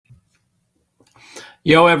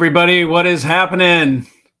Yo, everybody, what is happening?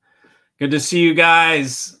 Good to see you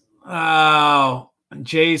guys. Oh,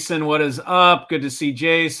 Jason, what is up? Good to see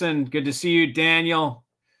Jason. Good to see you, Daniel.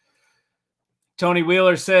 Tony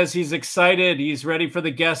Wheeler says he's excited. He's ready for the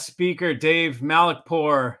guest speaker, Dave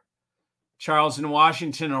Malekpour. Charles in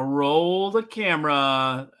Washington, roll the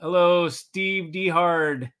camera. Hello, Steve D.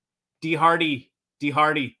 Hardy.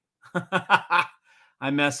 I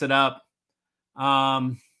mess it up.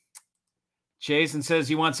 Jason says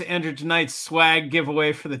he wants to enter tonight's swag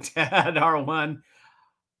giveaway for the T.A.D R1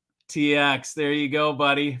 TX. There you go,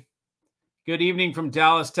 buddy. Good evening from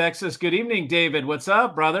Dallas, Texas. Good evening, David. What's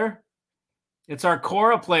up, brother? It's our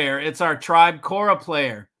Cora player. It's our tribe Cora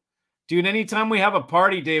player. Dude, anytime we have a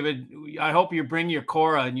party, David, I hope you bring your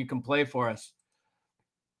Cora and you can play for us.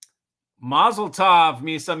 Mazel tov,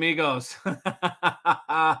 mis amigos.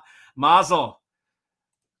 Mazel.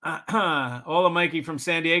 Hola, Mikey from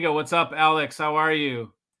San Diego. What's up, Alex? How are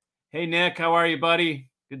you? Hey, Nick. How are you, buddy?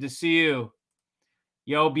 Good to see you.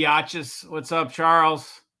 Yo, Biatches. What's up,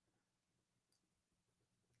 Charles?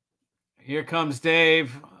 Here comes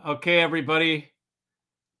Dave. Okay, everybody.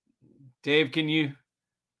 Dave, can you...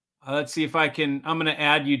 let's see if I can... I'm going to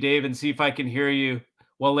add you, Dave, and see if I can hear you.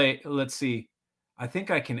 Well, let's see. I think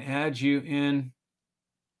I can add you in.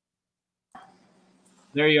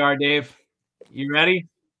 There you are, Dave. You ready?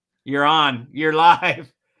 You're on. You're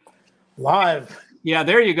live. Live. Yeah,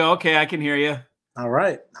 there you go. Okay, I can hear you. All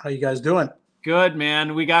right. How you guys doing? Good,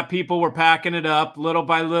 man. We got people. We're packing it up little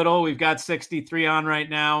by little. We've got 63 on right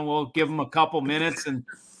now. We'll give them a couple minutes, and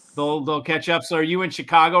they'll catch up. So, are you in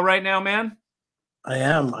Chicago right now, man? I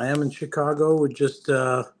am. I am in Chicago. We just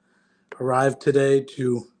arrived today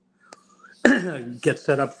to get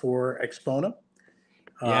set up for Expona.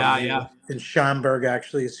 Yeah. In Schaumburg,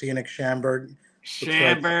 actually, scenic Schaumburg.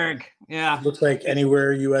 Looks like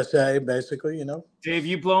anywhere USA, basically, you know. Dave,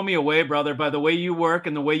 you blow me away, brother. By the way you work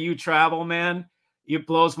and the way you travel, man, it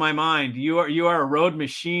blows my mind. You are a road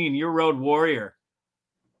machine. You're a road warrior.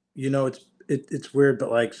 You know, it's weird, but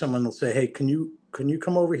like someone will say, "Hey, can you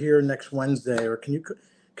come over here next Wednesday, or can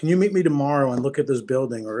you meet me tomorrow and look at this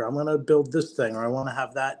building, or I'm gonna build this thing, or I want to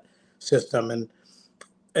have that system."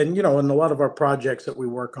 And you know, in a lot of our projects that we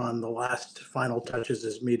work on, the last final touches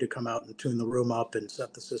is me to come out and tune the room up and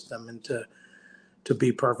set the system and to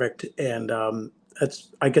be perfect. And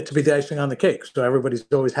I get to be the icing on the cake. So everybody's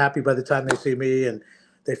always happy by the time they see me, and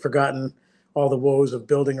they've forgotten all the woes of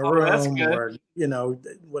building a room, or you know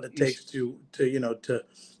what it takes to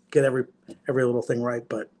get every little thing right.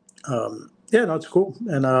 But yeah, no, it's cool.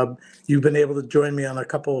 And you've been able to join me on a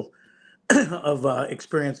couple of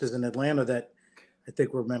experiences in Atlanta that I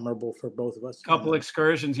think were memorable for both of us. Couple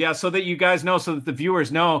excursions. Yeah. So that you guys know, so that the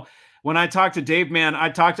viewers know, when I talk to Dave, man,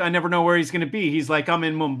 I never know where he's going to be. He's like, I'm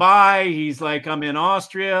in Mumbai. He's like, I'm in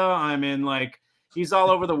Austria. I'm in he's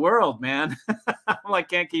all over the world, man. I'm like,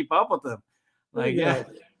 can't keep up with him. Like, yeah.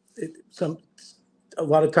 A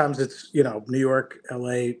lot of times it's, you know, New York,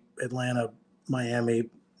 LA, Atlanta, Miami,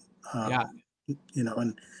 you know,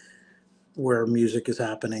 and where music is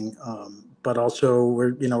happening. But also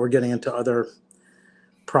we're getting into other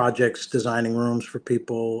projects, designing rooms for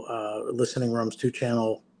people, listening rooms,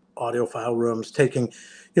 2-channel audiophile rooms, taking,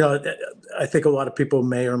 you know, I think a lot of people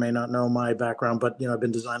may or may not know my background, but, you know, I've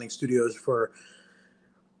been designing studios for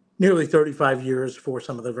nearly 35 years for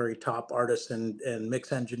some of the very top artists and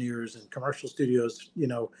mix engineers and commercial studios, you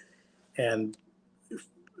know, and,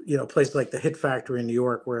 you know, places like the Hit Factory in New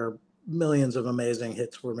York, where millions of amazing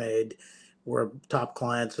hits were made, were top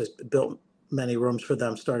clients. I built many rooms for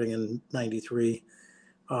them starting in '93.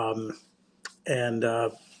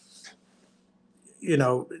 You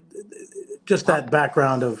know, just that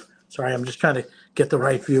background of, sorry, I'm just trying to get the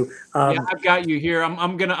right view. Yeah, I've got you here.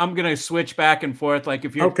 I'm gonna switch back and forth. Like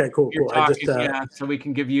if you're okay, cool. Talking, so we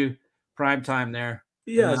can give you prime time there.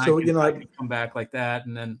 Yeah. So you know, I can come back like that,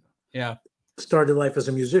 and then started life as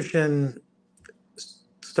a musician.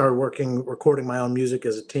 Started recording my own music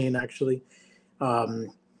as a teen, actually.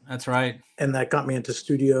 That's right. And that got me into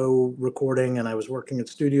studio recording, and I was working in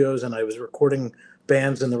studios, and I was recording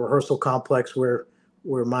bands in the rehearsal complex where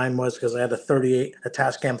mine was, because I had a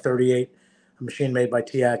Tascam 38, a machine made by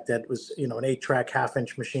T.A.D that was, you know, an 8-track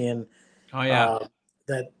half-inch machine. Oh yeah.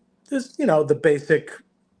 That is, you know, the basic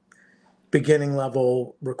beginning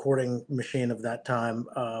level recording machine of that time,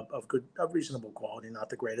 of reasonable quality, not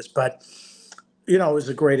the greatest, but you know, it was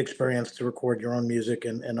a great experience to record your own music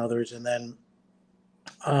and others. And then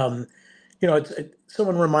you know,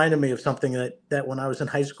 someone reminded me of something that when I was in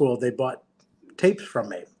high school, they bought tapes from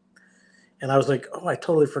me. And I was like, oh, I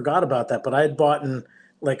totally forgot about that. But I had bought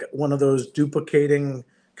like one of those duplicating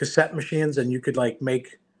cassette machines, and you could like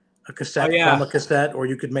make a Oh cassette yeah. from a cassette, or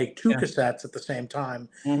you could make two Yeah. cassettes at the same time.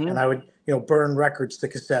 Mm-hmm. And I would, burn records to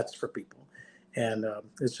cassettes for people. And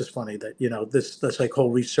it's just funny that, this like whole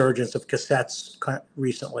resurgence of cassettes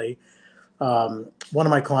recently. One of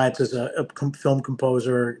my clients is a film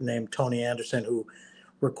composer named Tony Anderson, who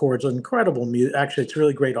records incredible music. Actually, it's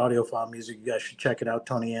really great audiophile music. You guys should check it out.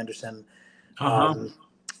 Tony Anderson,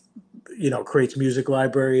 creates music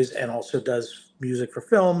libraries and also does music for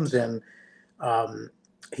films. And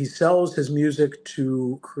he sells his music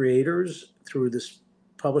to creators through this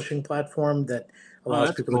publishing platform that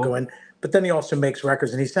allows people to go in. But then he also makes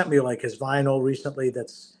records, and he sent me like his vinyl recently.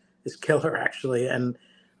 That's his killer, actually. And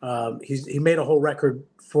he made a whole record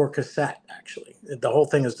for cassette. Actually, the whole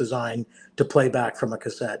thing is designed to play back from a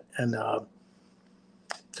cassette, and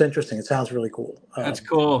it's interesting. It sounds really cool. That's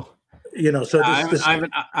cool. So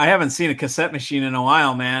I haven't seen a cassette machine in a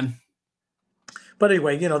while, man. But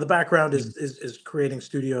anyway, the background is creating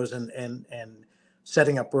studios and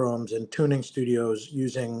setting up rooms and tuning studios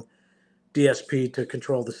using DSP to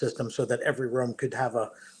control the system so that every room could have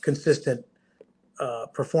a consistent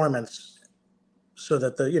performance, so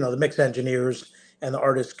that the mix engineers and the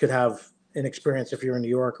artists could have an experience. If you're in New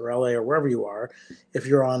York or LA or wherever you are, if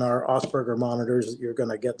you're on our Osberger monitors, you're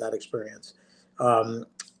going to get that experience.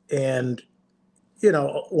 And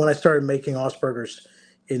when I started making Osbergers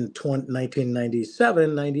in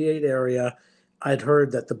 1997, 98 area, I'd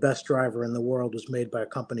heard that the best driver in the world was made by a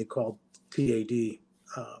company called T.A.D,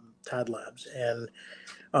 T.A.D Labs. And,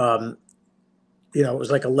 it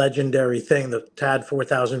was like a legendary thing, the T.A.D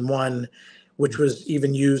 4001, which was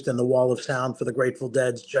even used in the Wall of Sound for the Grateful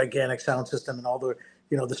Dead's gigantic sound system. And all the,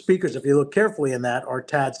 the speakers, if you look carefully in that, are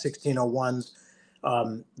T.A.D 1601s.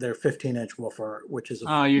 They're 15-inch woofer, which is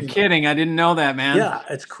oh, you're kidding. I didn't know that, man. Yeah,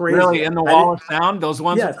 it's crazy. Really, in the Wall of Sound, those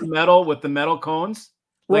ones with the metal cones?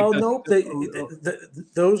 Well, nope,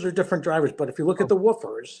 those are different drivers. But if you look at the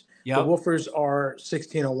woofers, the woofers are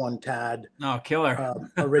 1601 T.A.D. Oh, killer.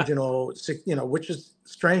 Original, which is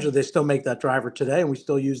strangely, they still make that driver today, and we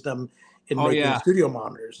still use them in making studio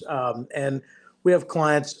monitors. And we have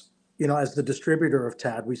clients, as the distributor of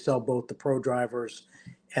T.A.D, we sell both the pro drivers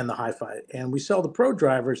and the hi-fi. And we sell the pro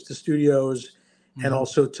drivers to studios and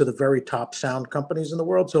also to the very top sound companies in the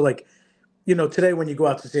world. So like, today when you go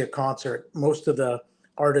out to see a concert, most of the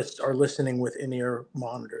artists are listening with in-ear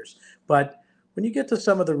monitors. But when you get to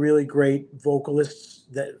some of the really great vocalists,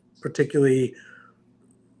 that particularly,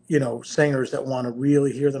 singers that want to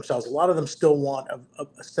really hear themselves, a lot of them still want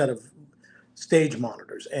a set of stage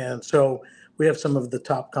monitors. And so we have some of the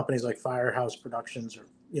top companies like Firehouse Productions or,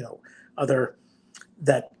 other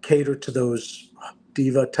that cater to those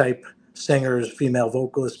diva type singers, female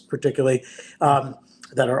vocalists particularly,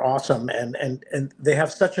 that are awesome. And they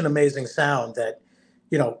have such an amazing sound that,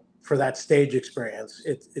 for that stage experience,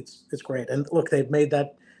 it's great. And look, they've made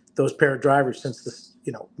those pair of drivers since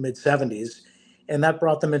the mid 70s, and that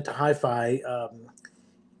brought them into hi-fi,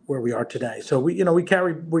 where we are today. So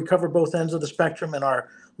we cover both ends of the spectrum, and our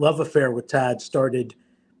love affair with T.A.D started,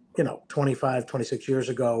 25, 26 years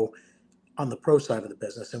ago on the pro side of the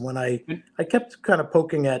business. And when I kept kind of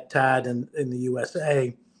poking at T.A.D in the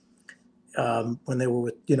USA, when they were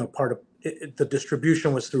with, part of the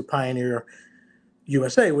distribution was through Pioneer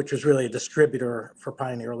USA, which was really a distributor for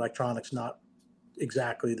Pioneer Electronics, not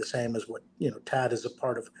exactly the same as what, T.A.D is a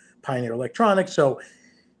part of Pioneer Electronics. So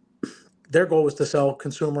their goal was to sell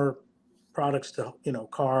consumer products to,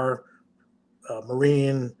 car,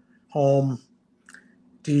 marine, home,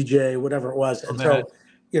 DJ, whatever it was. And so,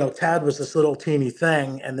 T.A.D was this little teeny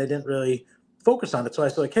thing, and they didn't really focus on it. So I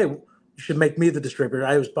said, like, hey, you should make me the distributor.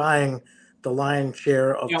 I was buying the lion's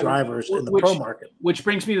share of drivers in the pro market. Which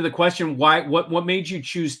brings me to the question, what made you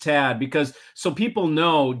choose T.A.D? Because so people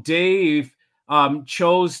know, Dave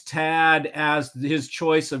chose T.A.D as his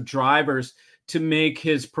choice of drivers to make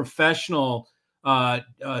his professional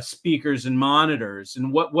speakers and monitors.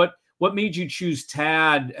 And what made you choose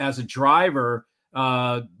T.A.D as a driver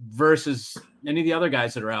versus any of the other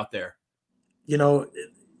guys that are out there?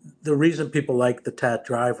 The reason people like the T.A.D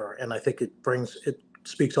driver, and I think it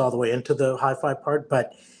speaks all the way into the hi-fi part,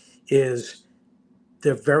 but is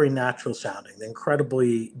they're very natural sounding. They're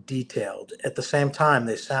incredibly detailed. At the same time,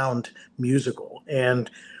 they sound musical. And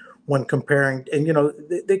when comparing, and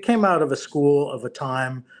they came out of a school of a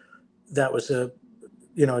time that was a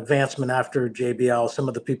advancement after JBL. Some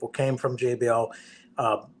of the people came from JBL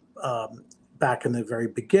back in the very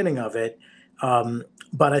beginning of it.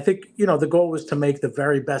 But I think the goal was to make the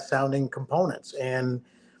very best sounding components. And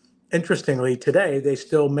interestingly, today they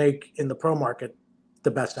still make in the pro market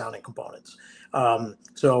the best sounding components.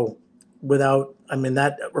 So without, I mean,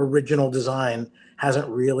 that original design hasn't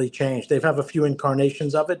really changed. They have a few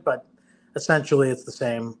incarnations of it, but essentially it's the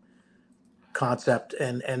same concept.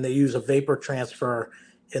 And they use a vapor transfer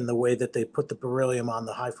in the way that they put the beryllium on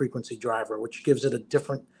the high frequency driver, which gives it a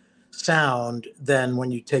different sound than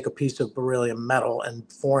when you take a piece of beryllium metal and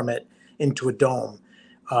form it into a dome.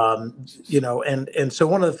 And so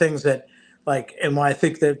one of the things that, like, and why I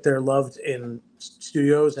think that they're loved in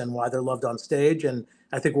studios and why they're loved on stage, and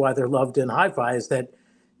I think why they're loved in hi-fi, is that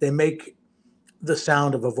they make the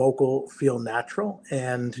sound of a vocal feel natural.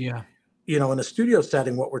 And Yeah. in a studio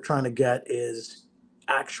setting, what we're trying to get is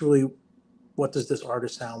actually, what does this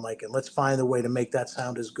artist sound like? And let's find a way to make that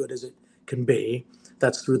sound as good as it can be.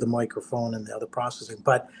 That's through the microphone and the other processing.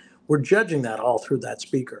 But we're judging that all through that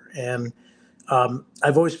speaker. And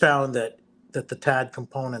I've always found that the T.A.D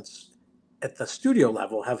components at the studio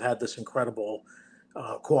level have had this incredible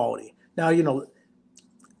quality. Now,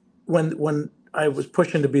 when I was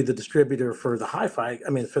pushing to be the distributor for the hi-fi, I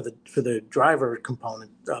mean, for the driver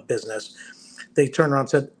component business, they turned around and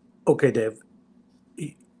said, "Okay, Dave,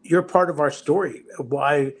 you're part of our story.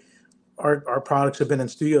 Why our products have been in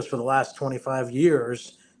studios for the last 25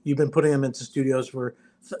 years. You've been putting them into studios where,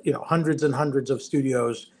 hundreds and hundreds of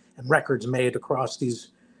studios and records made across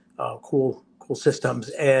these cool systems.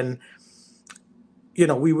 And,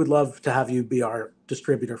 we would love to have you be our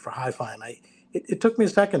distributor for hi-fi." And it took me a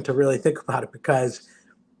second to really think about it, because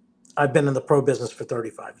I've been in the pro business for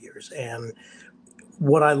 35 years. And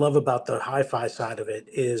what I love about the hi-fi side of it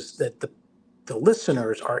is that the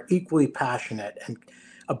listeners are equally passionate and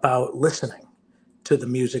about listening to the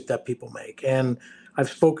music that people make. And I've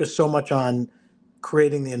focused so much on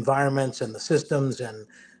creating the environments and the systems and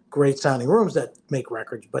great sounding rooms that make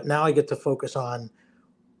records, but now I get to focus on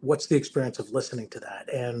what's the experience of listening to that.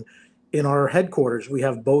 And in our headquarters, we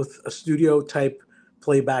have both a studio type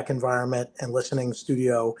playback environment and listening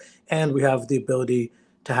studio, and we have the ability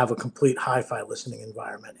to have a complete hi-fi listening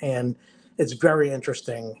environment. And it's very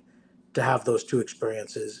interesting to have those two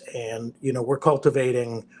experiences. And, we're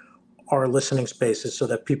cultivating our listening spaces so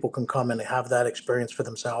that people can come and have that experience for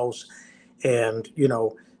themselves. And,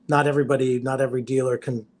 not every dealer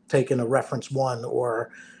can take in a reference one,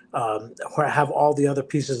 or have all the other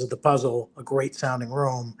pieces of the puzzle, a great sounding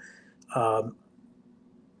room, um,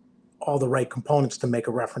 all the right components to make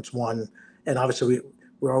a reference one. And obviously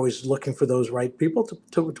we're always looking for those right people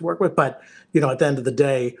to work with. But, at the end of the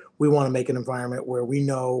day, we want to make an environment where we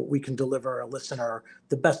know we can deliver a listener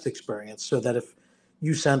the best experience, so that if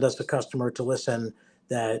you send us a customer to listen,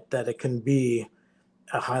 that it can be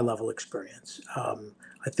a high level experience.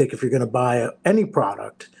 I think if you're going to buy any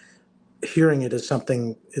product, hearing it is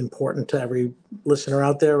something important to every listener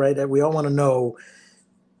out there, right? We all want to know,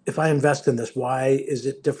 if I invest in this, why is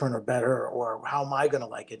it different or better, or how am I going to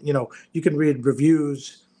like it? You can read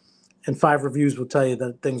reviews, and 5 reviews will tell you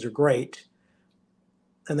that things are great.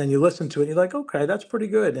 And then you listen to it, and you're like, okay, that's pretty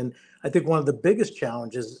good. And I think one of the biggest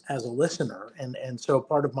challenges as a listener, and so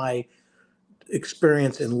part of my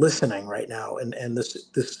experience in listening right now, and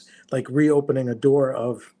this like reopening a door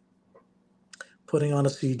of putting on a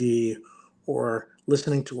CD or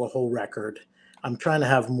listening to a whole record, I'm trying to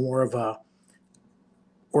have more of a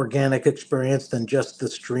organic experience than just the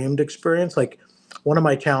streamed experience. Like, one of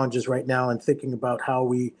my challenges right now in thinking about how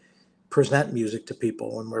we present music to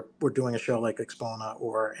people when we're doing a show like Expona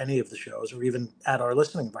or any of the shows, or even at our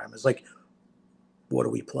listening environments, like, what do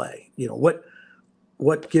we play?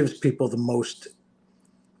 What gives people the most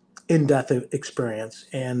in-depth experience?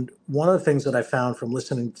 And one of the things that I found from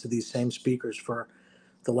listening to these same speakers for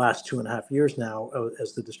the last 2.5 years now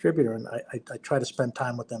as the distributor, and I try to spend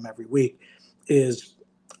time with them every week, is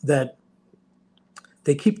that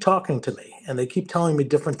they keep talking to me and they keep telling me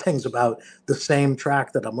different things about the same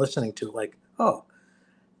track that I'm listening to. Like, oh,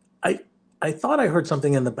 I thought I heard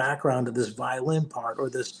something in the background of this violin part or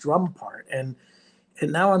this drum part, and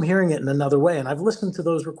now I'm hearing it in another way. And I've listened to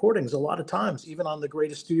those recordings a lot of times, even on the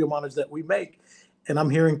greatest studio monitors that we make, and I'm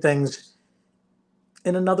hearing things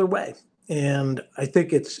in another way. And I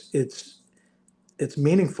think it's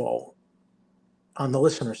meaningful on the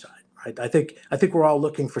listener side, right? I think we're all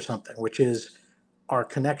looking for something, which is our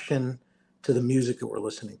connection to the music that we're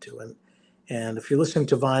listening to. And if you're listening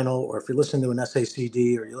to vinyl, or if you're listening to an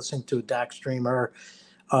SACD, or you're listening to a DAC streamer,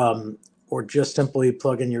 or just simply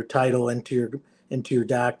plug in your title into your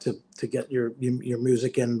DAC to get your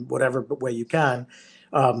music in whatever way you can,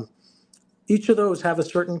 each of those have a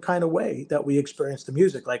certain kind of way that we experience the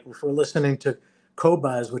music. Like, if we're listening to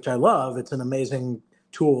Cobuzz, which I love, it's an amazing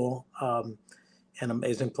tool, an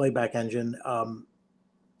amazing playback engine,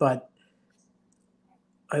 but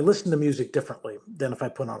I listen to music differently than if I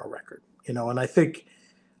put on a record. And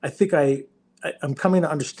I'm coming to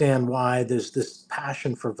understand why there's this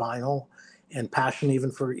passion for vinyl and passion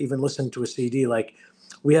even for listening to a CD. Like,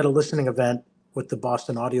 we had a listening event with the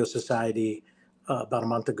Boston Audio Society about a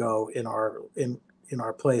month ago in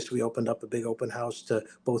our place. We opened up a big open house to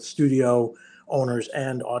both studio owners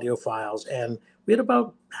and audiophiles, and we had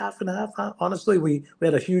about half and half. Honestly, we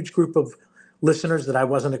had a huge group of listeners that I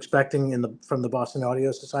wasn't expecting from the Boston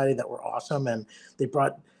Audio Society that were awesome, and they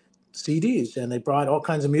brought CDs and they brought all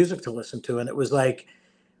kinds of music to listen to, and it was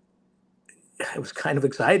kind of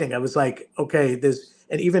exciting. I was like, okay,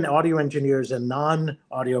 and even audio engineers and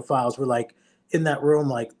non-audiophiles were like in that room.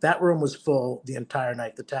 Like, that room was full the entire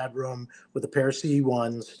night. The T.A.D room with a pair of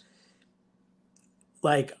CE1s.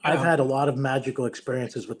 Like, Yeah. I've had a lot of magical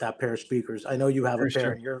experiences with that pair of speakers. I know you have a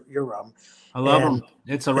pair in your room. I love them.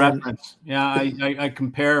 It's a reference. Yeah, I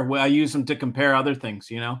compare. I use them to compare other things.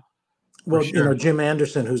 Well, sure. Jim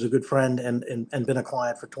Anderson, who's a good friend and been a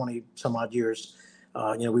client for 20 some odd years.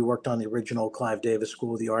 We worked on the original Clive Davis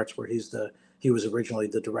School of the Arts, where he was originally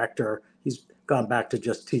the director. He's gone back to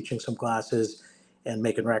just teaching some classes and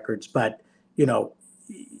making records, but he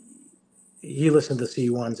listened to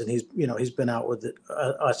C1s, and he's been out with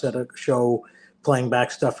us at a show playing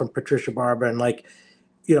back stuff from Patricia Barber. And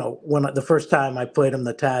when the first time I played him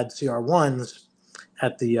the T.A.D CR1s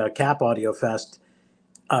at the Cap Audio Fest,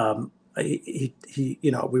 we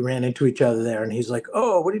ran into each other there, and he's like,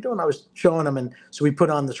 "Oh, what are you doing?" I was showing him, and so we put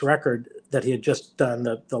on this record that he had just done,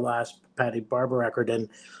 the last Patty Barber record, and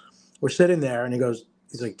we're sitting there, and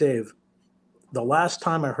he's like, "Dave, the last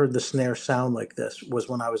time I heard the snare sound like this was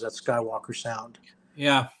when I was at Skywalker Sound.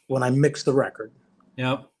 Yeah. When I mixed the record."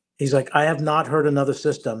 Yep. He's like, "I have not heard another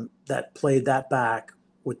system that played that back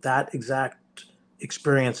with that exact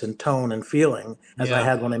experience and tone and feeling as I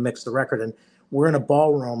had when I mixed the record." And we're in a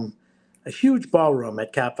ballroom, a huge ballroom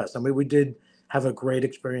at CapFest. I mean, we did have a great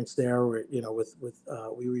experience there. We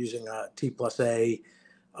were using T+A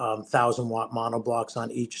 1,000-watt monoblocks on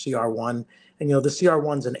each CR1, and the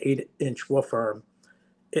CR1's an 8-inch woofer.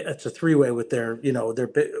 It's a three-way with their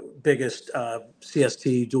biggest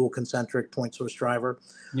CST dual concentric point source driver.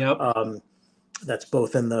 Yep. That's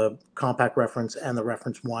both in the compact reference and the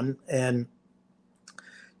reference one, and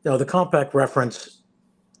the compact reference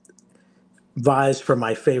vies for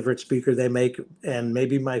my favorite speaker they make, and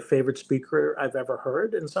maybe my favorite speaker I've ever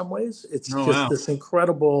heard in some ways. It's this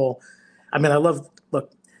incredible. I mean,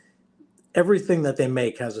 look, everything that they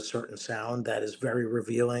make has a certain sound that is very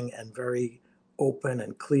revealing and very open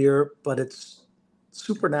and clear, but it's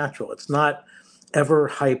supernatural. It's not ever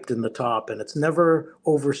hyped in the top, and it's never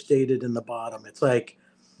overstated in the bottom. It's like,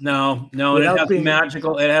 no, and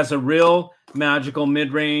it has a real magical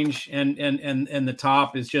mid-range, and the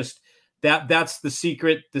top is just that's the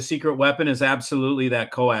secret weapon is absolutely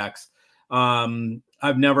that coax.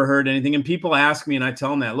 I've never heard anything, and people ask me, and I tell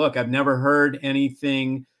them that, look, I've never heard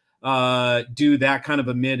anything do that kind of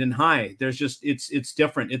a mid and high. There's just, it's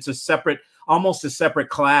different. It's almost a separate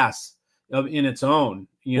class in its own,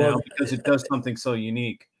 because it does something so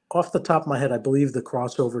unique. Off the top of my head, I believe the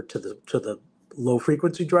crossover to the low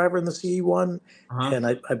frequency driver in the CE1, and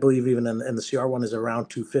I believe even in the CR1 is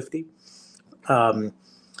around 250.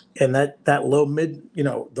 And that low mid,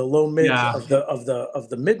 the low mids of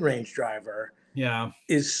the mid-range driver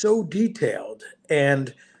is so detailed.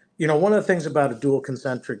 And one of the things about a dual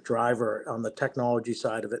concentric driver on the technology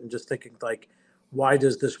side of it, and just thinking like, why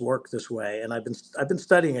does this work this way? And I've been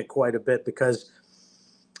studying it quite a bit, because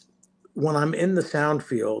when I'm in the sound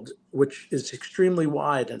field, which is extremely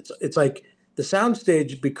wide, and it's like the sound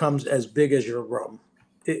stage becomes as big as your room.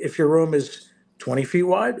 If your room is 20 feet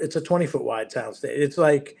wide, it's a 20-foot wide sound stage. It's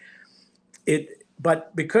like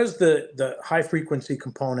but because the high frequency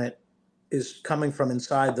component is coming from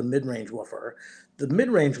inside the mid-range woofer, the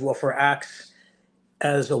mid-range woofer acts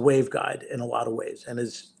as a waveguide in a lot of ways, and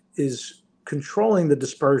is controlling the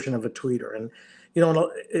dispersion of a tweeter. And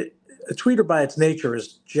a tweeter by its nature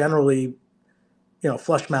is generally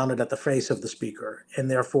flush mounted at the face of the speaker, and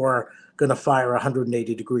therefore going to fire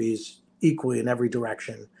 180 degrees equally in every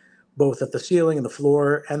direction, both at the ceiling and the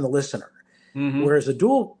floor and the listener. Mm-hmm. Whereas a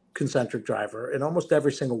dual concentric driver, in almost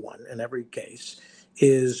every single one, in every case,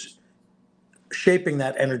 is shaping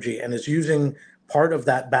that energy and is using part of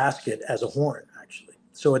that basket as a horn, actually.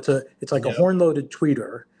 So it's like a horn-loaded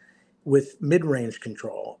tweeter with mid-range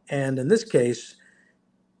control. And in this case,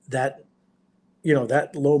 that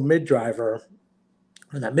low mid driver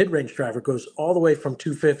and that mid-range driver goes all the way from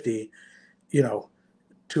 250,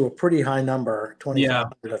 to a pretty high number,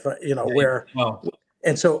 2,500,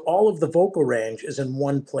 and so all of the vocal range is in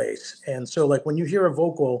one place. And so like when you hear a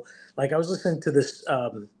vocal, like I was listening to this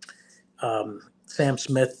Sam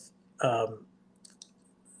Smith,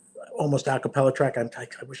 almost a cappella track. I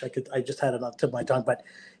wish I just had it on the tip of my tongue, but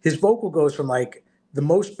his vocal goes from like the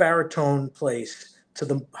most baritone place to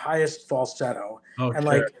the highest falsetto. Oh, And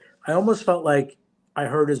sure. like, I almost felt like I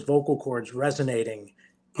heard his vocal cords resonating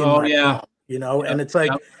in Oh, my yeah. room, you know? Yep, And it's like,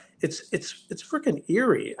 yep. it's freaking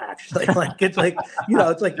eerie, actually. Like, it's like, you know,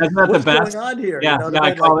 it's like, Isn't that the what's best? going on here? Yeah, You know what yeah, I I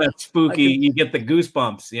mean? call Like, that I spooky. could, You get the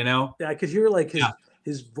goosebumps, you know? yeah, I could hear like Yeah,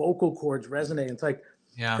 his vocal cords resonating. It's like,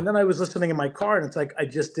 yeah. and then I was listening in my car, and it's like I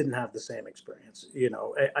just didn't have the same experience. You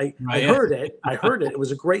know, I Right, yeah. heard it. I heard it. It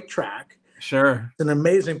was a great track. Sure. It's an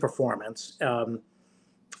amazing performance.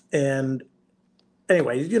 And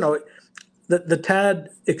anyway, you know, the T.A.D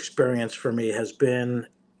experience for me has been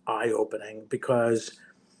eye opening because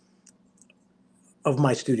of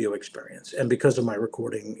my studio experience and because of my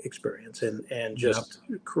recording experience and Yep. just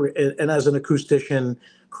and as an acoustician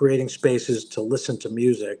creating spaces to listen to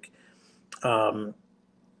music.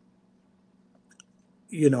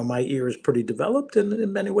 You know, my ear is pretty developed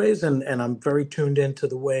in many ways, and I'm very tuned into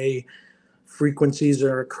the way frequencies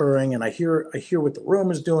are occurring, and I hear what the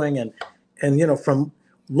room is doing, and you know, from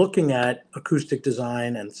looking at acoustic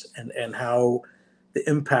design and how the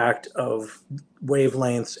impact of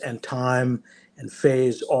wavelengths and time and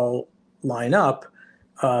phase all line up.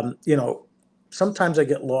 You know, sometimes I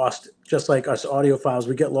get lost, just like us audiophiles,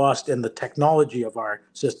 we get lost in the technology of our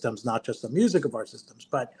systems, not just the music of our systems,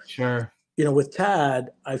 but Sure. you know, with T.A.D,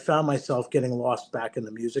 I found myself getting lost back in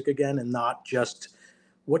the music again, and not just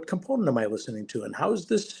what component am I listening to, and how is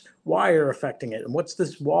this wire affecting it, and what's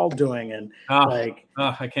this wall doing, and Oh, like,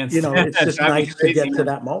 I can't you know, stand it's that. just Drive me nice to crazy, get to man.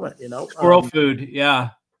 that moment, you know. Squirrel food.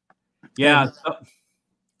 Yeah. Yeah. And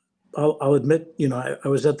I'll admit, you know, I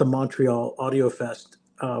was at the Montreal Audio Fest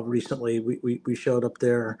recently. We showed up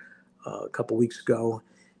there a couple weeks ago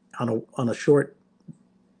on a short.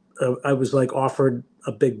 I was like offered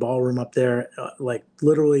a big ballroom up there, like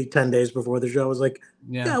literally 10 days before the show. I was like,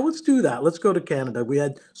 yeah, Yeah. let's do that. Let's go to Canada. We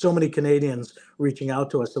had so many Canadians reaching out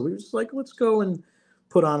to us. So we were just like, let's go and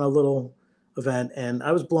put on a little event. And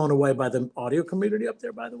I was blown away by the audio community up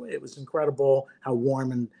there, by the way. It was incredible how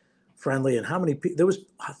warm and friendly, and how many people, there was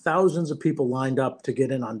thousands of people lined up to get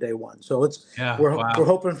in on day one. So Yeah. we're Wow.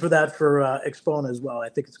 hoping for that for Expona as well. I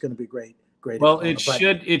think it's going to be great. Well,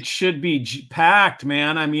 Expona, but it should be packed,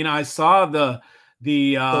 man. I mean, I saw the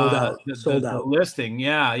sold the out. listing.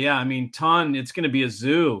 Yeah, yeah. I mean, it's going to be a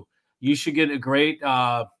zoo. You should get a great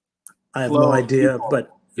I have flow no of idea, people. but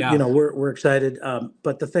Yeah. you know, we're excited.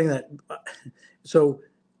 But the thing that, so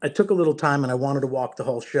I took a little time and I wanted to walk the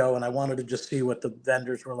whole show, and I wanted to just see what the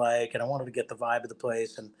vendors were like, and I wanted to get the vibe of the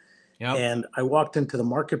place. Yep. And I walked into the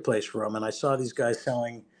marketplace room and I saw these guys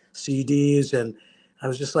selling CDs, and I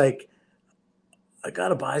was just like, I got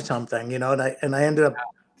to buy something, you know, and I ended up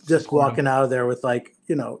just Support 'em. walking out of there with like,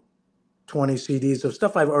 you know, 20 CDs of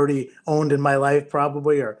stuff I've already owned in my life,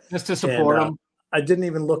 probably, or Just to and support them. I didn't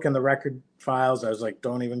even look in the record files. I was like,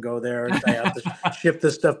 don't even go there. I have to ship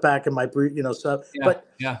this stuff back in my, you know, stuff. Yeah. But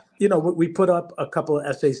Yeah. you know, we put up a couple of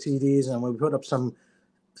SA CDs, and we put up some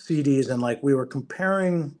CDs, and like we were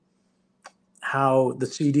comparing how the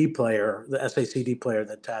CD player, the SA CD player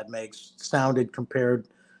that T.A.D makes, sounded compared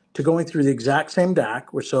to going through the exact same DAC,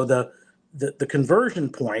 where so the conversion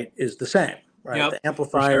point is the same, right? Yep. The For sure.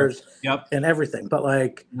 amplifiers Yep. and everything, but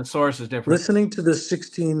like The source is different. listening to the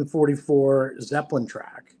 1644 Zeppelin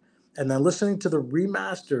track and then listening to the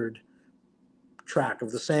remastered track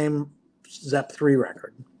of the same Zepp 3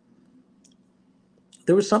 record,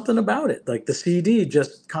 there was something about it. Like the CD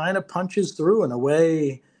just kind of punches through in a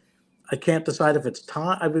way I can't decide if it's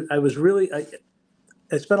time.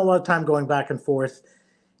 I spent a lot of time going back and forth,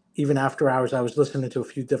 even after hours. I was listening to a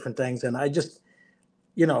few different things, and I just,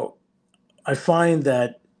 you know, I find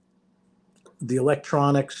that the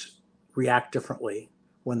electronics react differently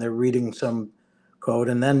when they're reading some code.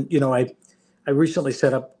 And then, you know, I recently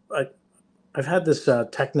set up, I've had this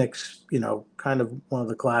Technics, you know, kind of one of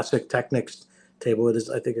the classic Technics table. It is,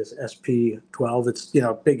 I think it's SP12. It's, you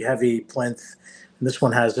know, big, heavy plinth. And this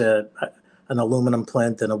one has an aluminum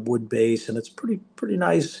plinth and a wood base, and it's pretty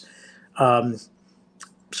nice.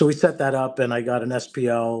 So we set that up, and I got an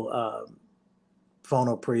SPL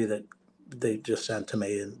phono pre that they just sent to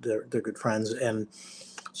me, and they're good friends. And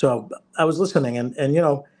so I was listening, and you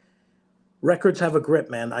know, records have a grip,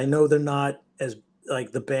 man. I know they're not as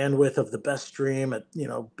like the bandwidth of the best stream at, you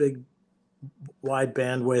know, big wide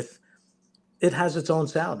bandwidth. It has its own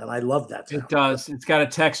sound, and I love that sound. It does. It's got a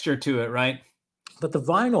texture to it, right? But the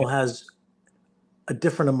vinyl has a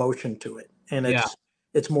different emotion to it, and Yeah.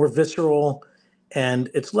 it's more visceral, and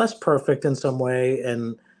it's less perfect in some way.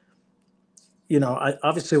 And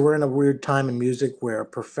obviously we're in a weird time in music where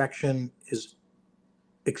perfection is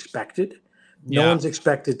expected. No one's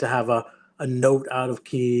expected to have a note out of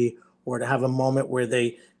key or to have a moment where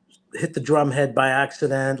they hit the drum head by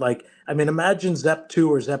accident. Like, I mean, imagine Zep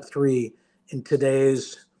 2 or Zep 3 in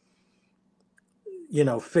today's,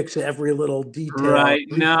 fix every little detail, Right.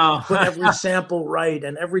 No. put every sample right,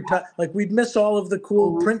 and every time, like, we'd miss all of the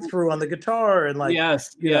cool print through on the guitar, and like,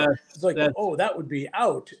 Yes. it's like, That's, oh, that would be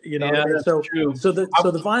out, what yeah, I mean? that's So, true. so the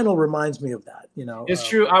vinyl reminds me of that, It's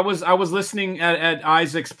true. I was listening at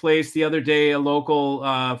Isaac's place the other day, a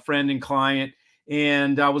local friend and client,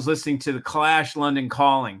 and I was listening to the Clash London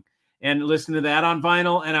Calling and listening to that on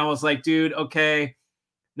vinyl, and I was like, dude, okay,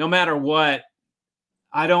 no matter what,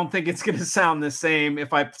 I don't think it's going to sound the same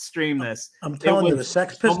if I stream this. I'm telling you, the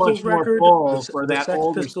Sex Pistols record, the Sex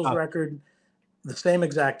Pistols record, the same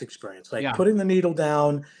exact experience. Like putting the needle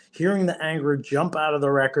down, hearing the anger jump out of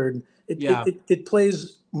the record. It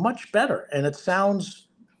plays much better, and it sounds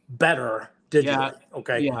better digitally.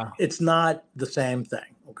 Okay, it's not the same thing.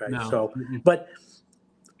 Okay, so but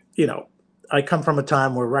I come from a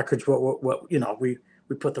time where records,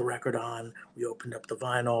 we put the record on, we opened up the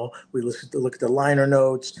vinyl, we listened to look at the liner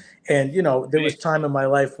notes, and there was time in my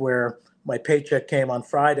life where my paycheck came on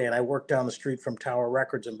Friday, and I worked down the street from Tower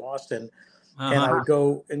Records in Boston, and I would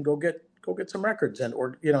go get some records, and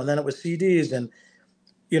then it was CDs, and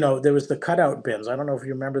there was the cutout bins. I don't know if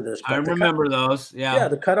you remember this, but I remember those. Yeah,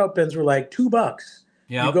 the cutout bins were like $2.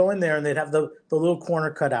 Yeah, you go in there and they'd have the little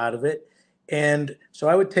corner cut out of it. And so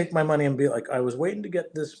I would take my money and be like, I was waiting to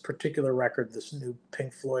get this particular record, this new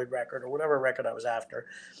Pink Floyd record or whatever record I was after.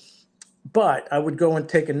 But I would go and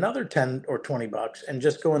take another 10 or $20 and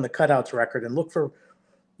just go in the cutouts record and look for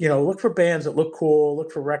bands that look cool,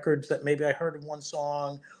 look for records that maybe I heard in one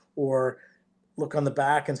song, or look on the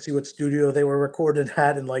back and see what studio they were recorded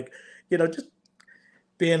at, and just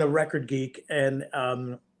being a record geek. And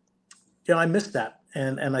I missed that.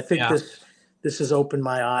 And I think this has opened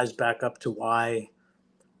my eyes back up to why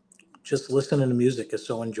just listening to music is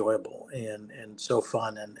so enjoyable and so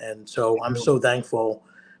fun. And so I'm so thankful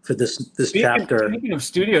for this chapter. Speaking of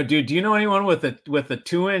studio, dude, do you know anyone with a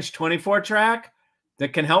 2-inch 24 track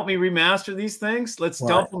that can help me remaster these things? Let's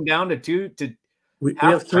dump them down to 2 to. We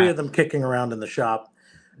have 3 of them kicking around in the shop.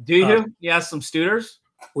 Do you? Yeah, some Studers.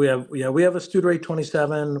 We have a Studer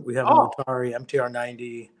 827. We have an Atari MTR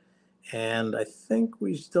 90. And I think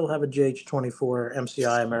we still have a JH24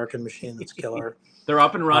 MCI American machine that's killer. They're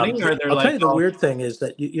up and running, or they're I'll tell you, the weird thing is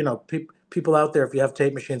that people out there, if you have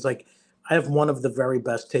tape machines, like I have one of the very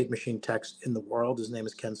best tape machine techs in the world. His name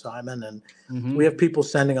is Ken Simon, and we have people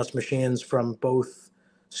sending us machines from both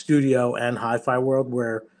studio and hi-fi world.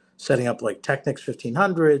 We're setting up like Technics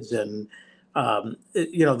 1500s, and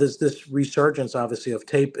there's this resurgence, obviously, of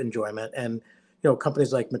tape enjoyment, and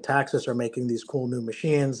companies like Metaxas are making these cool new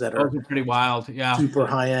machines that are pretty wild, super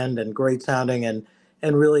high end and great sounding, and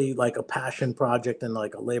really like a passion project and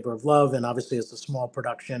like a labor of love. And obviously, it's a small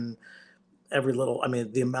production.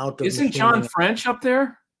 The amount of isn't John French up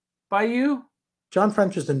there by you? John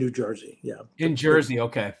French is in New Jersey, in Jersey,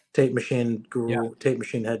 okay. Tape machine guru, tape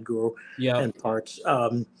machine head guru, and parts.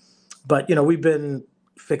 But we've been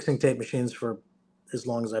fixing tape machines for as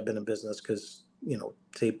long as I've been in business, because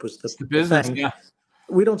tape was the business thing.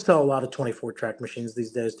 We don't sell a lot of 24 track machines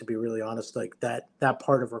these days, to be really honest. Like that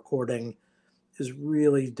part of recording is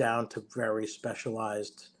really down to very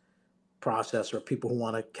specialized process, or people who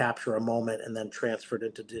want to capture a moment and then transfer it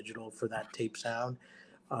into digital for that tape sound.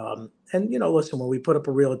 Listen, when we put up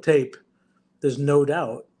a reel of tape, there's no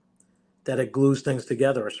doubt that it glues things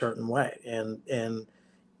together a certain way, and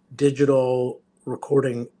digital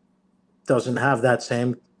recording doesn't have that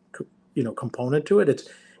same component to it.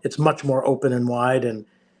 It's much more open and wide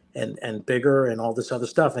and bigger and all this other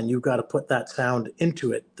stuff, and you've got to put that sound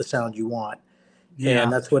into it, the sound you want.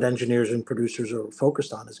 And that's what engineers and producers are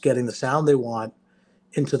focused on, is getting the sound they want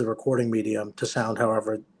into the recording medium to sound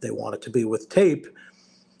however they want it to be. With tape,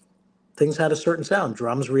 things had a certain sound.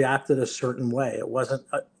 Drums reacted a certain way. It wasn't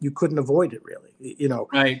you couldn't avoid it, really.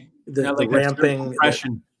 Right. The ramping,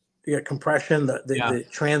 compression, the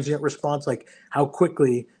transient response, like how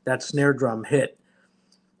quickly that snare drum hit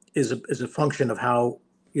is a function of how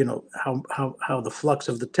how the flux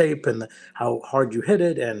of the tape and how hard you hit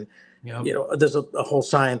it, and there's a whole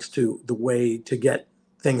science to the way to get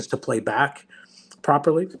things to play back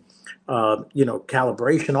properly.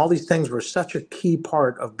 Calibration, all these things were such a key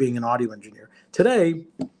part of being an audio engineer. Today,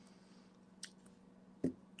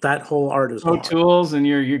 that whole art is gone. Tools, and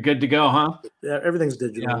you're good to go, huh? Yeah, everything's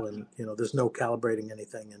digital, and there's no calibrating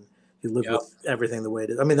anything, and you live with everything the way it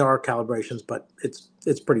is. I mean, there are calibrations, but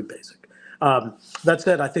it's pretty basic. That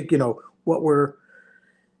said, I think, what we're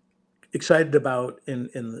excited about in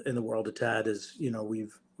the world of TAD is,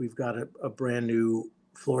 we've got a brand new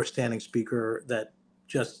floor standing speaker that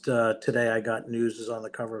just today I got news is on the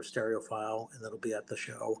cover of Stereophile, and that'll be at the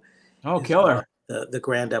show. Oh, Is killer. the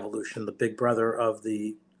Grand Evolution, the big brother of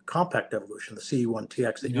the Compact Evolution, the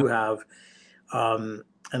CE1TX that you have.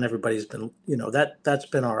 And everybody's been, that's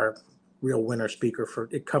been our real winner speaker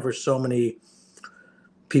it covers so many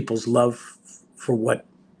people's love for what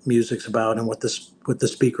music's about and what the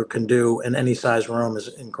speaker can do in any size room is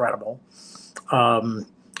incredible.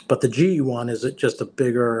 But the GE1 is just a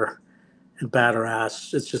bigger and badder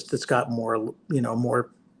ass. It's got more,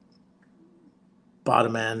 more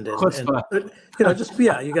bottom end and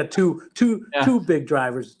you got two big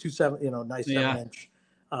drivers, nice 7-inch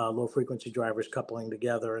low frequency drivers coupling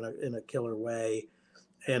together in a killer way,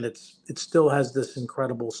 and it still has this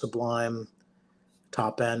incredible sublime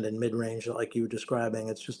top end and mid range like you were describing.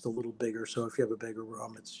 It's just a little bigger, so if you have a bigger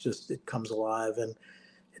room, it comes alive, and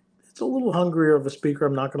it's a little hungrier of a speaker.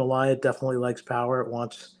 I'm not going to lie, it definitely likes power. It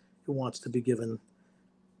wants to be given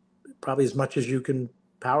probably as much as you can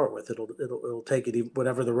power with. It'll take it,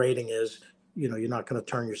 whatever the rating is. You're not going to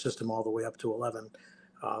turn your system all the way up to 11,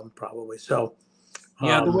 probably. So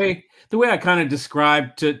yeah, the way I kind of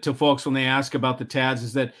describe to folks when they ask about the TADs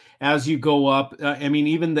is that as you go up, I mean,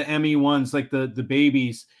 even the ME ones, like the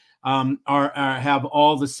babies, have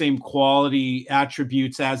all the same quality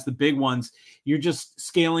attributes as the big ones. You're just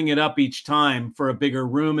scaling it up each time for a bigger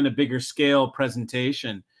room and a bigger scale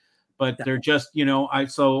presentation. But they're just, I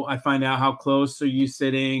find out how close are you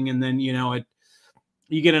sitting, and then you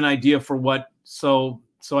get an idea for what. So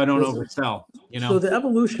I don't oversell. So the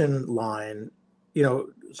Evolution line,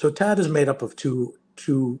 so TAD is made up of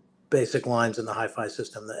two basic lines in the hi-fi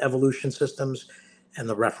system: the Evolution systems and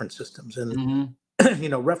the reference systems. And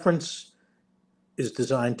reference is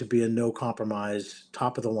designed to be a no compromise,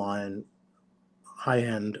 top of the line, high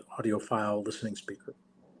end audiophile listening speaker.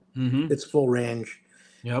 It's full range.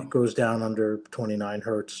 It goes down under 29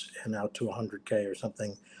 hertz and out to 100K or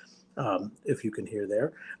something, if you can hear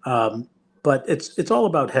there. But it's all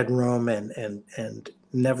about headroom and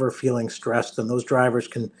never feeling stressed. And those drivers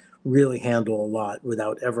can really handle a lot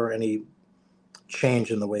without ever any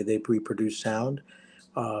change in the way they reproduce sound.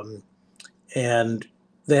 And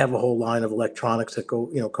they have a whole line of electronics that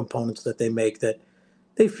go, components that they make that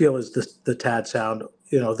they feel is the TAD sound.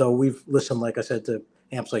 Though we've listened, like I said, to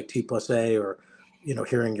amps like T+A or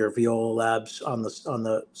hearing your Viola Labs on the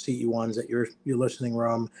CE1s at your listening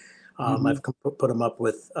room. I've put them up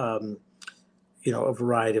with a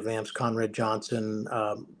variety of amps, Conrad Johnson.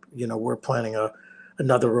 We're planning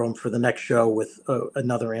another room for the next show with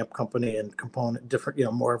another amp company and component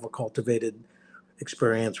different, more of a cultivated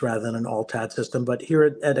experience rather than an all TAD system. But here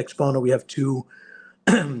at Exponent, we have two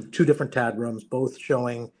different TAD rooms, both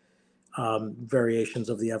showing variations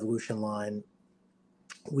of the Evolution line.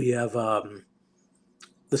 We have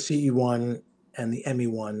the CE1 and the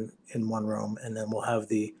ME1 in one room, and then we'll have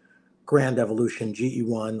the Grand Evolution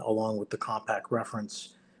GE1 along with the compact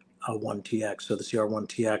reference 1TX. So the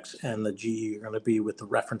CR1TX and the GE are going to be with the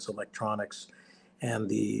reference electronics, and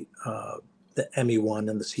the ME1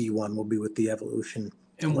 and the CE1 will be with the Evolution.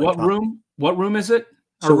 And what room is it?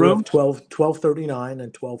 So we have 1239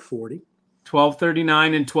 and 1240.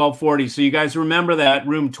 1239 and 1240. So you guys remember that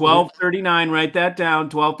room 1239. Write that down.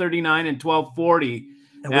 1239 and 1240.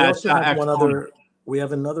 And we also have we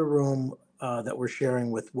have another room that we're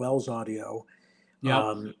sharing with Wells Audio.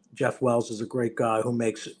 Jeff Wells is a great guy who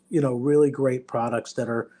makes, really great products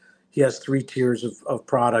he has 3 tiers of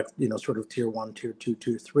product, sort of tier 1, tier 2,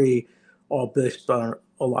 tier 3, all based on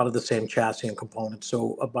a lot of the same chassis and components.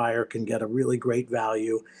 So a buyer can get a really great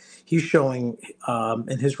value. He's showing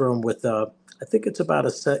in his room with, I think it's about a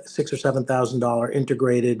 $6,000 or $7,000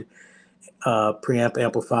 integrated preamp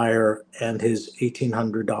amplifier and his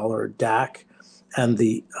 $1,800 DAC and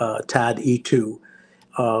the TAD E2.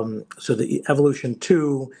 So the Evolution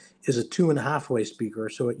 2 is a 2.5-way speaker,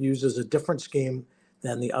 so it uses a different scheme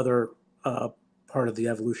than the other part of the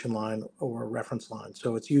Evolution line or reference line.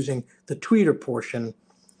 So it's using the tweeter portion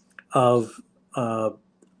of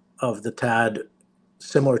the TAD,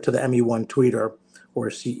 similar to the ME1 tweeter or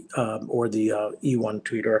the E1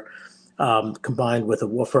 tweeter, combined with a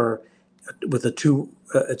woofer, with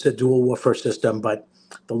it's a dual woofer system, but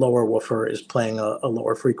the lower woofer is playing a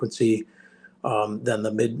lower frequency than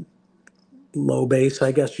the low bass,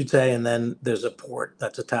 I guess you'd say. And then there's a port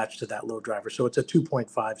that's attached to that low driver. So it's a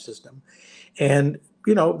 2.5 system. And,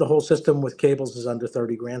 the whole system with cables is under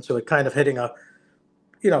 30 grand. So it kind of hitting an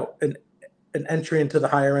entry into the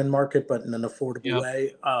higher end market, but in an affordable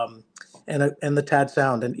way. and the T.A.D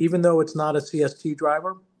sound. And even though it's not a CST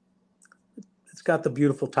driver, it's got the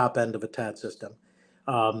beautiful top end of a T.A.D system.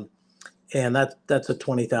 And that's a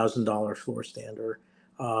 $20,000 floor stander.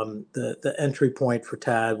 The entry point for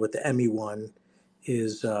T.A.D with the ME1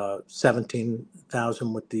 is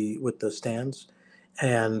 17,000 with the stands,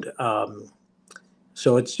 and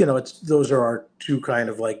so it's those are our two kind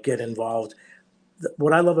of like get involved.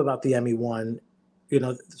 What I love about the ME1,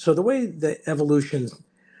 so the way the Evolution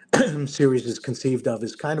series is conceived of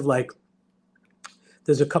is kind of like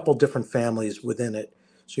there's a couple different families within it.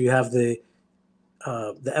 So you have the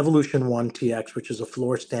Evolution 1 TX, which is a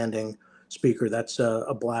floor standing speaker. That's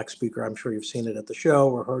a black speaker. I'm sure you've seen it at the show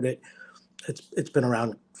or heard it. It's been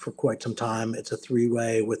around for quite some time. It's a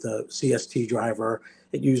three-way with a CST driver.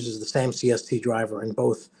 It uses the same CST driver in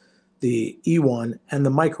both the E1 and the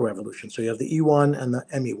Micro Evolution. So you have the E1 and the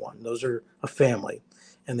ME1. Those are a family,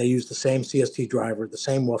 and they use the same CST driver, the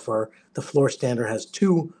same woofer. The floor stander has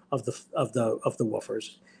two of the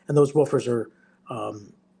woofers, and those woofers are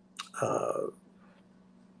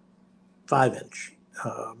 5-inch,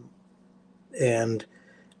 and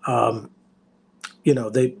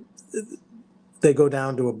they go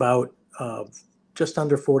down to about just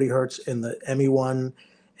under 40 hertz in the ME1,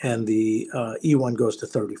 and the E1 goes to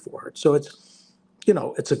 34 hertz. So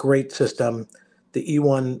it's a great system. The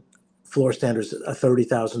E1 floor standard is a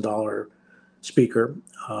 $30,000 speaker.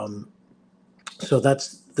 So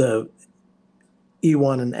that's the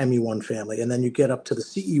E1 and ME1 family, and then you get up to the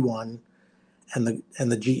CE1 and the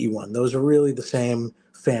GE1. Those are really the same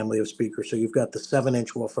family of speakers. So you've got the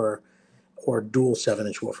 7-inch woofer or dual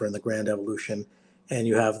 7-inch woofer in the Grand Evolution, and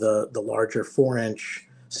you have the larger 4-inch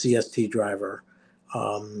CST driver.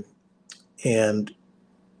 And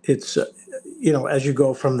it's, as you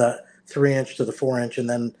go from the 3-inch to the 4-inch, and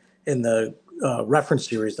then in the reference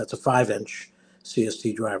series, that's a 5-inch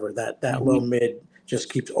CST driver. That low mid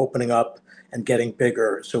just keeps opening up and getting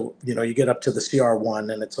bigger. So, you get up to the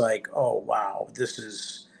CR1 and it's like, oh, wow, this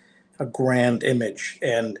is a grand image.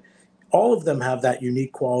 And all of them have that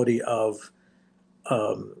unique quality of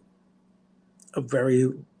a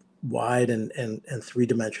very wide and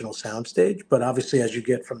three-dimensional soundstage. But obviously, as you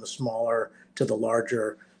get from the smaller to the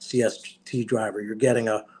larger CST driver, you're getting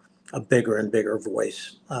a bigger and bigger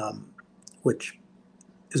voice, which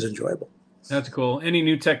is enjoyable. That's cool. Any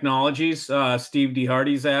new technologies? Steve D.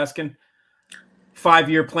 Hardy's asking.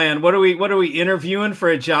 5-year plan. What are we interviewing for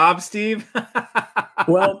a job, Steve?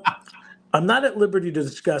 Well, I'm not at liberty to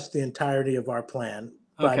discuss the entirety of our plan,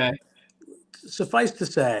 but okay. Suffice to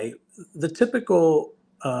say, the typical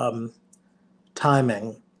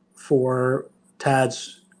timing for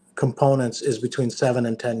T.A.D's components is between 7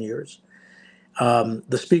 and 10 years.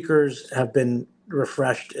 The speakers have been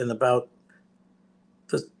refreshed in about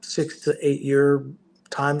the 6 to 8 year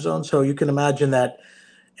time zone. So you can imagine that,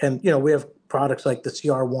 and we have products like the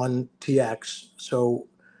CR1 TX. So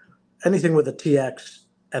anything with a TX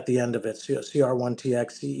at the end of it, CR1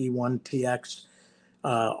 TX, CE1 TX,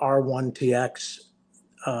 R1 TX,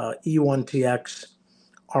 E1 TX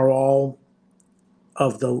are all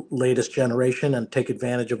of the latest generation and take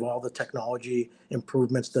advantage of all the technology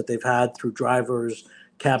improvements that they've had through drivers,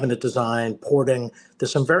 cabinet design, porting.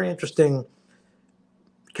 There's some very interesting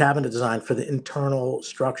cabinet design for the internal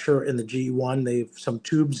structure in the G1. They've some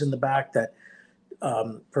tubes in the back that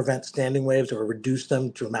prevent standing waves or reduce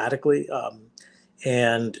them dramatically.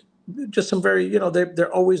 And just some very,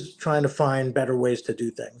 they're always trying to find better ways to do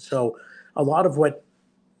things. So a lot of what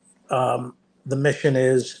the mission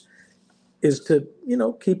is to,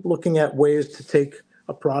 keep looking at ways to take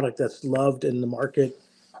a product that's loved in the market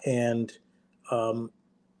and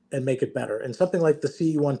make it better. And something like the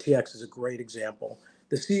CE1 TX is a great example.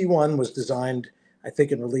 The CE1 was designed, I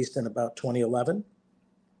think, and released in about 2011.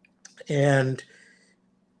 And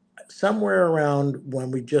somewhere around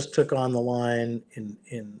when we just took on the line in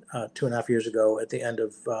 2.5 years ago, at the end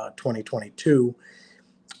of 2022,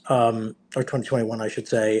 or 2021, I should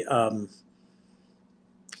say,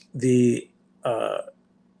 the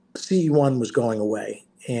CE1 was going away,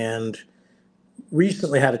 and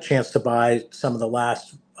recently had a chance to buy some of the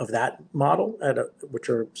last of that model which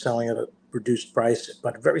are selling at a reduced price,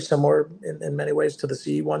 but very similar in many ways to the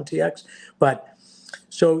CE1 TX. But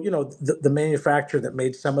so, the manufacturer that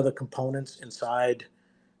made some of the components inside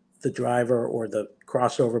the driver or the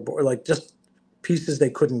crossover board, like just pieces they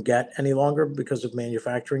couldn't get any longer because of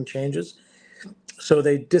manufacturing changes. So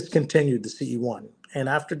they discontinued the CE1. And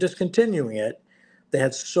after discontinuing it, they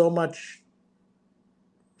had so much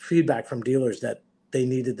feedback from dealers that they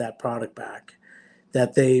needed that product back,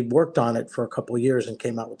 that they worked on it for a couple of years and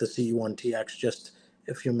came out with the CE1 TX just,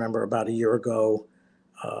 if you remember, about a year ago.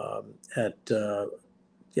 at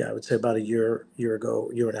yeah, I would say about a year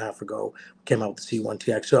and a half ago, came out with the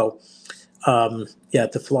C1TX. So yeah,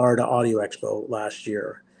 at the Florida Audio Expo last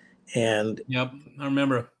year, and Yep, I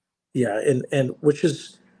remember. yeah, and which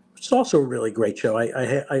is it's also a really great show.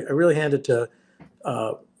 I really hand it to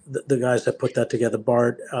the guys that put that together,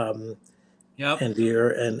 Bart. Yep. And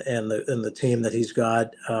Veer and the team that he's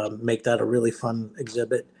got make that a really fun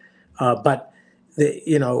exhibit. But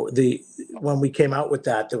the when we came out with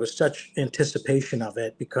that, there was such anticipation of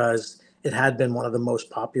it because it had been one of the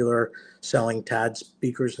most popular selling T.A.D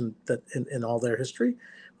speakers in all their history.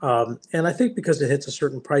 And I think because it hits a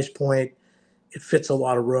certain price point, it fits a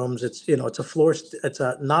lot of rooms. It's it's a floor. It's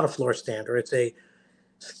a not a floor stander. It's a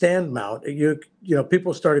stand mount.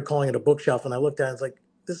 People started calling it a bookshelf, and I looked at it, it's like,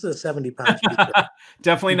 this is a 70-pound speaker.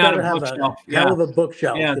 Definitely You not a better have a bookshelf. Yeah. hell of a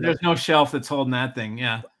bookshelf. Yeah, there's no shelf that's holding that thing.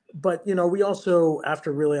 Yeah. But we also,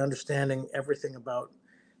 after really understanding everything about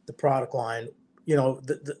the product line,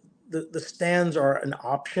 the stands are an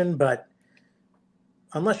option, but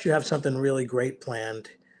unless you have something really great planned,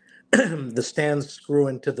 the stands screw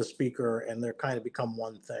into the speaker and they're kind of become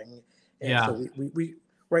one thing. And Yeah. so we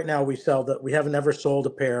right now we sell that. We haven't ever sold a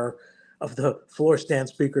pair of the floor stand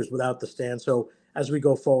speakers without the stand. So as we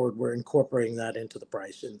go forward, we're incorporating that into the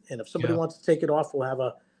price. And if somebody wants to take it off, we'll have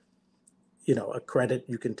a credit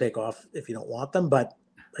you can take off if you don't want them. But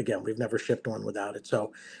again, we've never shipped one without it.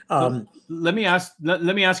 So let me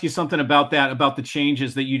ask you something about that, about the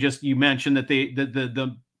changes that you mentioned, that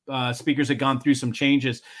the speakers had gone through some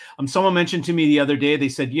changes. Someone mentioned to me the other day, they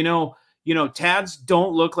said, T.A.Ds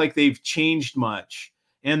don't look like they've changed much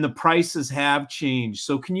and the prices have changed.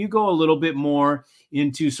 So can you go a little bit more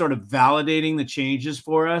into sort of validating the changes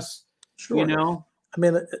for us? Sure. I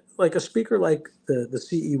mean, like a speaker like the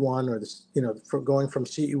CE1 or for going from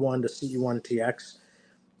CE1 to CE1TX,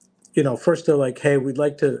 first they're like, hey, we'd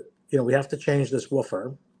like to, we have to change this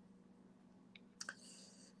woofer.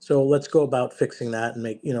 So let's go about fixing that and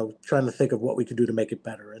trying to think of what we could do to make it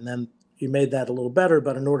better. And then you made that a little better,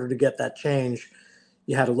 but in order to get that change,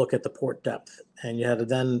 you had to look at the port depth, and you had to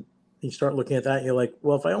then you start looking at that and you're like,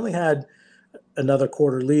 well, if I only had another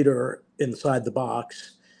quarter liter inside the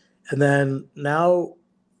box, and then now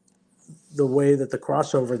the way that the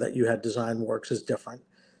crossover that you had designed works is different.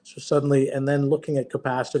 So suddenly, and then looking at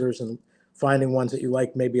capacitors and finding ones that you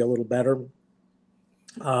like maybe a little better.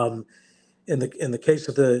 In the case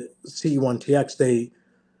of the CE1TX, they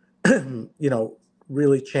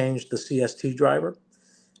really changed the CST driver.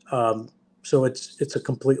 So it's a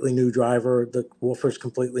completely new driver. The woofer's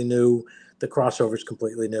completely new. The crossover's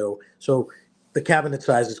completely new. So the cabinet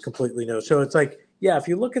size is completely new. So it's like, yeah, if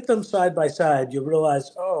you look at them side by side, you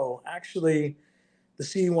realize, oh, actually, the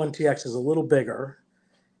CE1TX is a little bigger.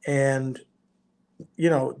 And,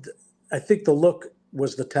 I think the look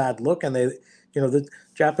was the T.A.D look. And the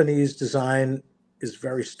Japanese design is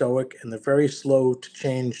very stoic, and they're very slow to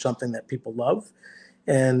change something that people love.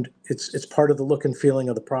 And it's part of the look and feeling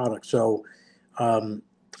of the product. So, I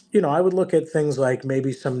would look at things like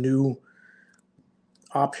maybe some new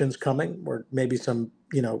options coming, or maybe some,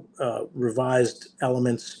 revised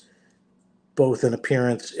elements, both in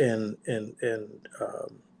appearance and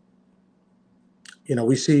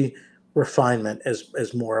we see refinement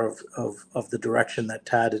as more of the direction that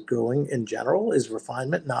T.A.D is going in general, is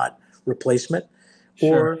refinement, not replacement.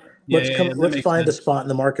 Sure. Or let's find a spot in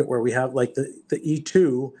the market where we have, like, the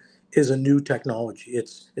E2 is a new technology.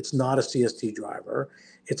 It's not a CST driver.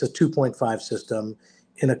 It's a 2.5 system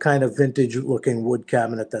in a kind of vintage looking wood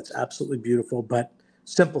cabinet that's absolutely beautiful, but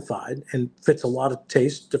simplified and fits a lot of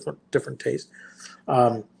taste, different taste.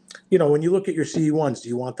 When you look at your CE1s, do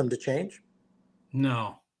you want them to change?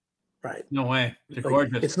 No. Right. No way. They're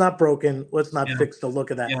gorgeous. It's not broken. Let's not fix the look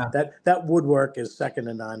of that. Yeah. That woodwork is second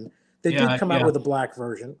to none. They did come out with a black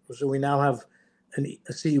version, so we now have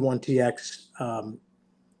a CE1TX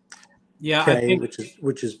I think,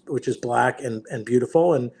 which is black and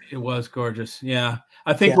beautiful, and it was gorgeous. Yeah.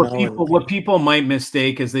 I think what people might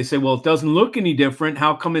mistake is they say, well, it doesn't look any different.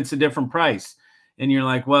 How come it's a different price? And you're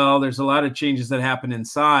like, well, there's a lot of changes that happen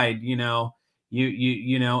inside, and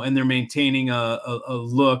they're maintaining a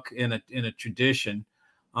look in a tradition.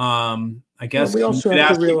 I guess we also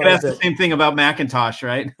have to realize the same thing about Macintosh,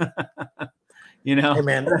 right? Hey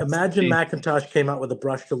man, imagine Macintosh came out with a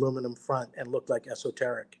brushed aluminum front and looked like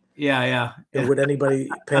esoteric. Yeah. Would anybody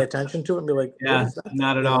pay attention to it and be like, what is that?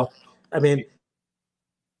 Not at all. I mean,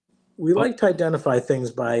 we like to identify things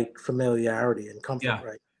by familiarity and comfort,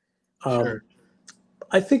 right? Sure.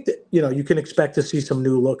 I think that you can expect to see some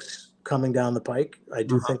new looks coming down the pike. I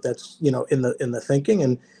do think that's in the thinking.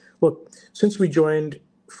 And look, since we joined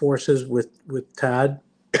forces with T.A.D,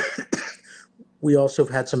 We also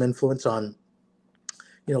have had some influence on,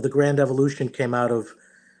 the Grand Evolution came out of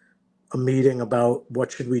a meeting about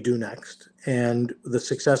what should we do next. And the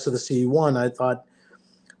success of the CE1, I thought,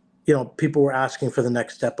 people were asking for the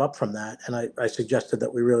next step up from that. And I suggested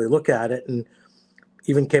that we really look at it, and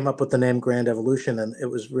even came up with the name Grand Evolution, and it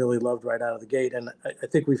was really loved right out of the gate. And I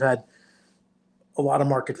think we've had a lot of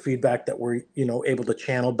market feedback that we're, able to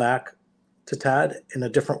channel back to T.A.D in a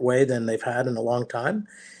different way than they've had in a long time.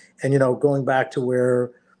 And, going back to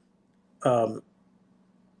where, T.A.D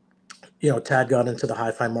got into the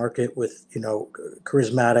hi-fi market with,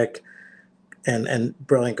 charismatic and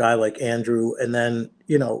brilliant guy like Andrew. And then,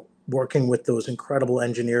 working with those incredible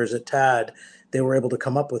engineers at T.A.D, they were able to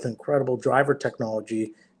come up with incredible driver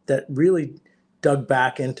technology that really dug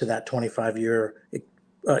back into that 25-year,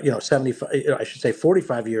 75, I should say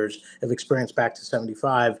 45 years of experience back to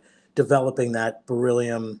 75, developing that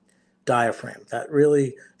beryllium diaphragm that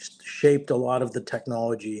really shaped a lot of the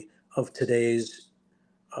technology of today's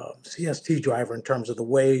CST driver in terms of the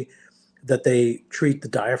way that they treat the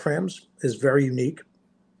diaphragms is very unique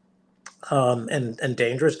and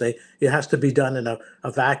dangerous. It has to be done in a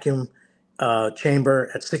vacuum chamber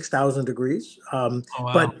at 6,000 degrees. Oh,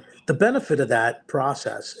 wow. But the benefit of that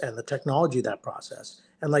process and the technology of that process,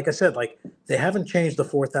 and like I said, they haven't changed the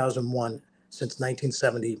 4001 since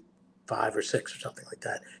 1975 or 6 or something like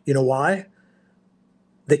that. You know why?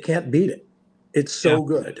 They can't beat it. It's so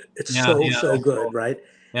good. It's so good, cool. Right?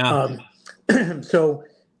 Yeah. So,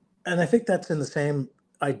 and I think that's in the same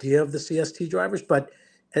idea of the CST drivers, but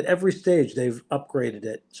at every stage they've upgraded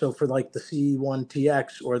it. So for like the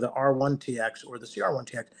CE1TX or the R1TX or the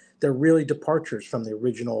CR1TX, they're really departures from the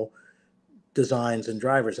original designs and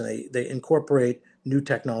drivers, and they incorporate new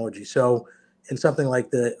technology. So in something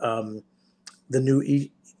like the new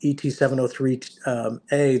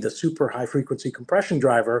ET703A, the super high frequency compression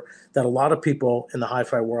driver that a lot of people in the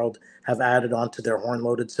hi-fi world have added onto their horn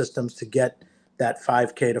loaded systems to get that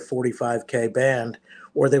 5K to 45K band,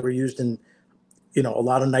 or they were used in, a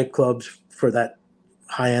lot of nightclubs for that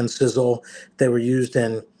high-end sizzle. They were used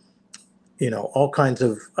in, all kinds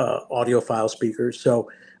of audiophile speakers. So,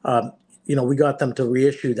 we got them to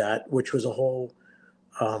reissue that, which was a whole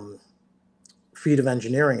feat of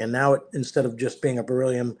engineering. And now instead of just being a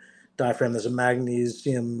beryllium diaphragm, there's a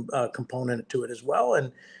magnesium component to it as well.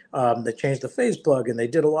 And they changed the phase plug, and they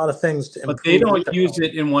did a lot of things to improve. But they don't use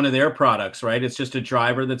it in one of their products, right? It's just a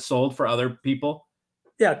driver that's sold for other people.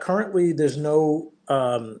 Yeah, currently there's no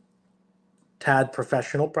T.A.D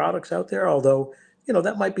professional products out there, although,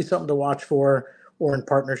 that might be something to watch for, or in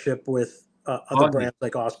partnership with other brands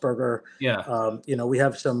like Osberger. Yeah. We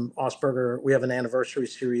have some Osberger, we have an anniversary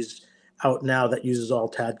series out now that uses all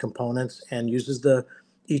T.A.D components and uses the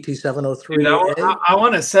ET703A. I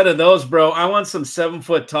want a set of those, bro. I want some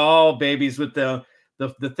 7-foot tall babies with the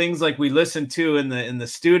things like we listen to in the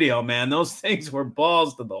studio, man. Those things were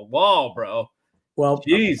balls to the wall, bro. Well,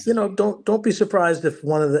 don't be surprised if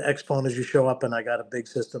one of the exponents you show up and I got a big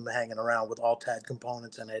system hanging around with all T.A.D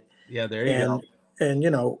components in it. Yeah, there you go. And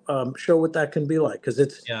show what that can be like, because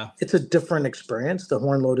it's a different experience. The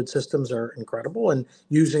horn loaded systems are incredible, and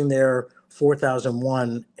using their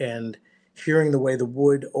 4001 and hearing the way the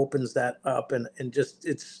wood opens that up, and just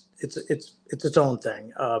it's its own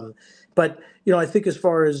thing. But I think as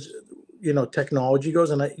far as technology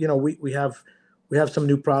goes, and we have some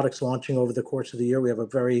new products launching over the course of the year. We have a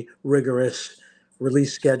very rigorous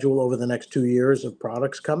release schedule over the next 2 years of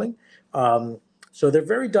products coming. So they're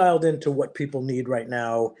very dialed into what people need right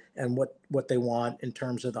now and what they want in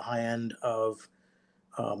terms of the high end of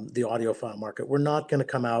the audiophile market. We're not going to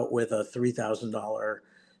come out with a $3,000,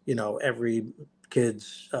 every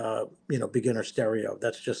kid's, beginner stereo.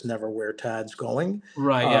 That's just never where T.A.D's going.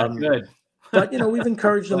 Right. Yeah. Good. But, we've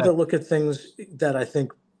encouraged them to look at things that I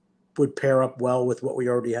think would pair up well with what we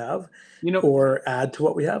already have, or add to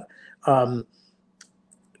what we have.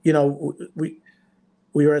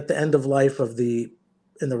 We are at the end of life of in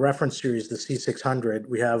the reference series, the C600.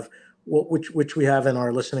 We have which we have in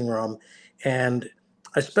our listening room, and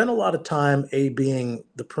I spent a lot of time being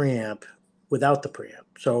the preamp without the preamp.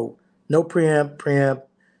 So no preamp,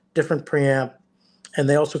 different preamp, and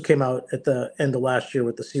they also came out at the end of last year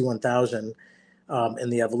with the C1000 in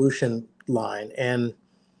the Evolution line, and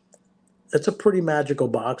it's a pretty magical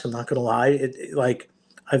box. I'm not going to lie.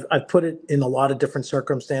 I've put it in a lot of different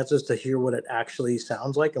circumstances to hear what it actually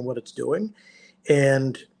sounds like and what it's doing.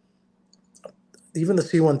 And even the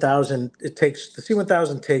C1000, the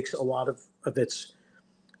C1000 takes a lot of its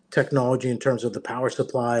technology in terms of the power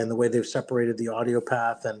supply and the way they've separated the audio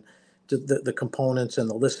path and the components and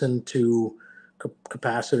the listen to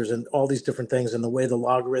capacitors and all these different things, and the way the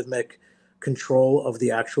logarithmic control of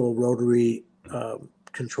the actual rotary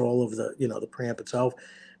control of the, the preamp itself.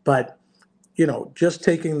 But, just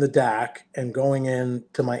taking the DAC and going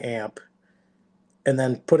into my amp and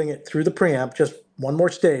then putting it through the preamp, just one more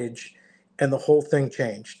stage, and the whole thing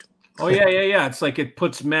changed. Oh, yeah. It's like it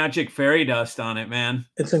puts magic fairy dust on it, man.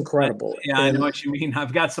 It's incredible. I know what you mean.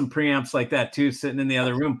 I've got some preamps like that too, sitting in the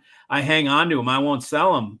other room. I hang on to them. I won't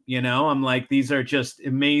sell them. I'm like, these are just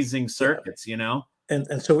amazing circuits,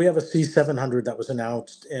 And so we have a C700 that was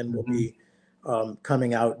announced and will be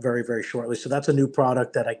coming out very, very shortly. So that's a new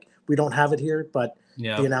product that we don't have it here, but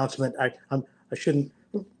the announcement, I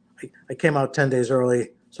came out 10 days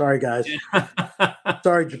early. Sorry, guys.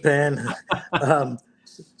 Sorry, Japan.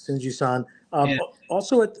 Shinji-san.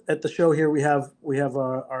 Also at the show here, we have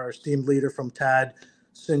our esteemed leader from T.A.D,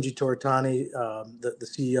 Shinji Toritani, the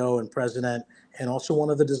CEO and president, and also one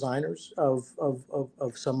of the designers of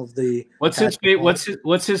some of the. What's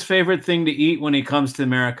his favorite thing to eat when he comes to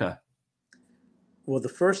America? Well, the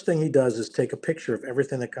first thing he does is take a picture of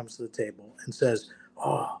everything that comes to the table and says,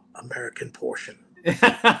 "Oh, American portion." And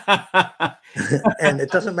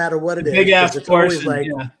it doesn't matter what it is. Big ass it's portion,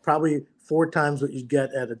 always probably 4 times what you'd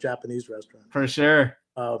get at a Japanese restaurant. For sure.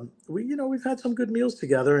 We've had some good meals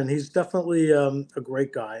together, and he's definitely a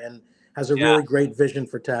great guy and has a really great vision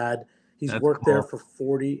for T.A.D. He's worked there for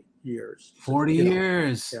 40 years. 40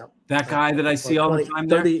 years. Yeah. That guy that I see all the time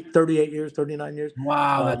 38 years, 39 years.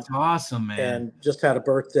 Wow, that's awesome, man. And just had a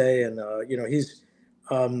birthday, and he's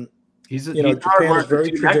he's Japan is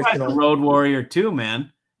very traditional. That guy's a road warrior too,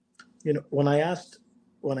 man. When I asked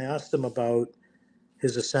him about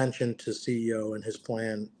his ascension to CEO and his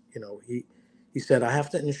plan, he said, I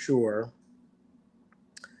have to ensure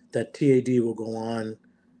that T.A.D will go on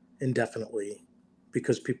indefinitely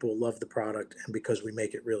because people love the product and because we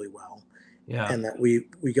make it really well. Yeah. And that we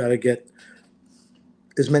got to get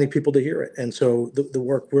as many people to hear it. And so the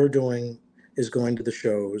work we're doing is going to the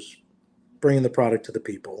shows, bringing the product to the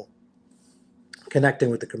people, connecting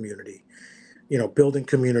with the community, building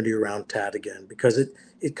community around T.A.D again, because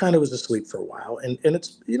it kind of was asleep for a while. And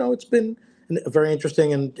it's, it's been a very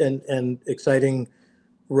interesting and exciting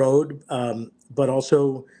road, but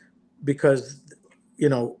also because,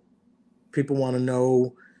 people want to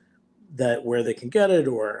know that where they can get it,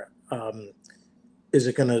 or is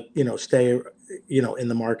it going to, stay, in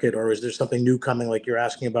the market, or is there something new coming, like you're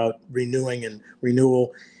asking about renewing and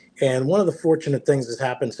renewal. And one of the fortunate things that's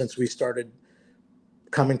happened since we started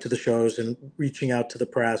coming to the shows and reaching out to the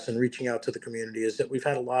press and reaching out to the community is that we've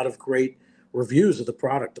had a lot of great reviews of the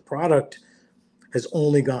product. The product has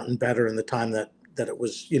only gotten better in the time that it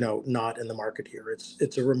was, not in the market here.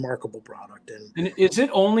 It's a remarkable product. And is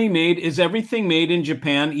it only made, is everything made in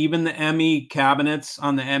Japan, even the ME cabinets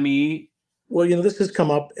on the ME? Well, this has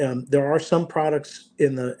come up. There are some products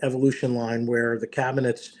in the Evolution line where the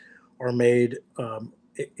cabinets are made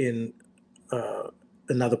in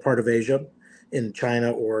another part of Asia, in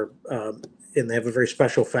China, or and they have a very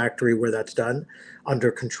special factory where that's done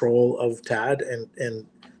under control of T.A.D and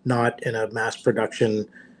not in a mass production,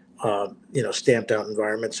 stamped out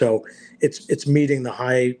environment. So it's meeting the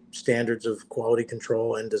high standards of quality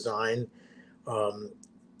control and design.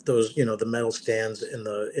 Those, the metal stands in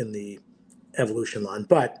the Evolution line,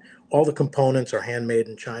 but all the components are handmade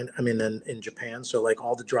in China. In Japan. So like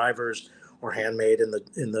all the drivers are handmade in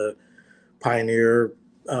the Pioneer.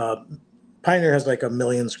 Pioneer has like 1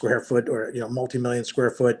 million square foot, or multi-million square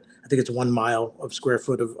foot. I think it's 1 mile of square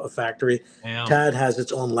foot of factory. Damn. T.A.D has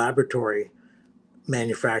its own laboratory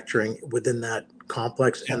manufacturing within that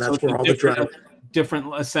complex, and that's where all the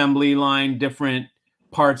different assembly line, different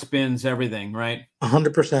parts bins, everything, right?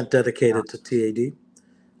 100% dedicated to T.A.D.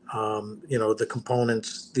 The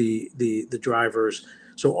components, the drivers.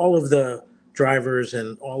 So all of the drivers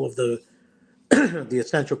and all of the the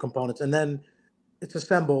essential components, and then it's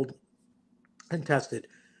assembled and tested.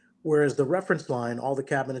 Whereas the reference line, all the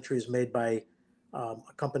cabinetry is made by a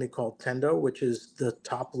company called Tendo, which is the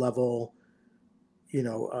top level,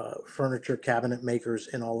 furniture cabinet makers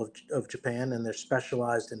in all of Japan, and they're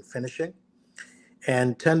specialized in finishing.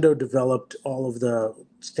 And Tendo developed all of the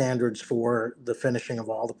standards for the finishing of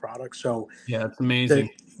all the products. So yeah, it's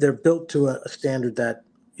amazing. They're built to a standard that,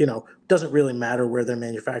 doesn't really matter where they're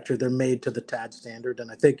manufactured. They're made to the T.A.D standard.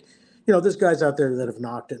 And I think, there's guys out there that have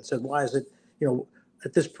knocked it and said, why is it,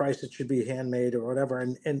 at this price, it should be handmade or whatever.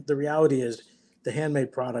 And the reality is the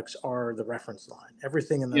handmade products are the reference line.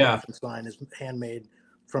 Everything in the reference line is handmade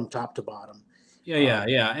from top to bottom. Yeah.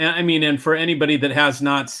 And for anybody that has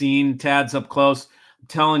not seen T.A.Ds up close, I'm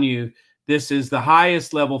telling you, this is the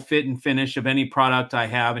highest level fit and finish of any product I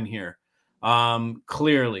have in here.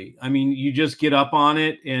 clearly. I mean, you just get up on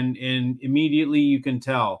it and immediately you can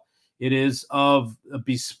tell it is of a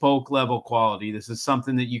bespoke level quality. This is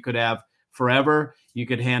something that you could have forever. You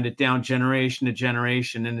could hand it down generation to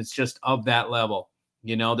generation, and it's just of that level.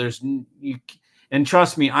 You know, and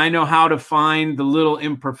trust me, I know how to find the little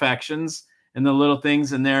imperfections and the little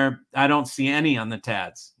things, and I don't see any on the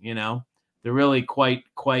T.A.Ds. You know, they're really quite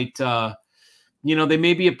you know, they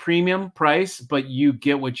may be a premium price, but you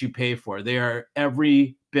get what you pay for. They are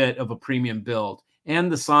every bit of a premium build,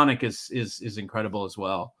 and the sonic is incredible as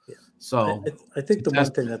well. Yeah. So I think the one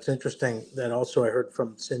thing that's interesting that also I heard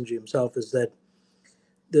from Sinji himself is that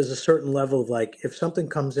there's a certain level of, like, if something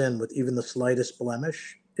comes in with even the slightest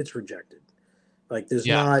blemish, it's rejected. Like there's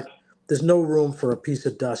no room for a piece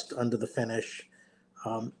of dust under the finish.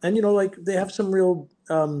 And, you know, like they have some real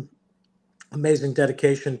amazing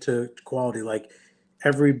dedication to quality, like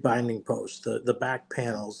every binding post, the back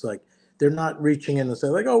panels, like they're not reaching in and say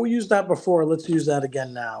like, oh, we used that before, let's use that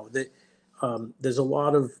again now. There's a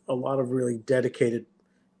lot of really dedicated,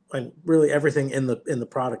 and really everything in the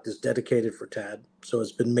product is dedicated for T.A.D. So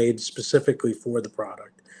it's been made specifically for the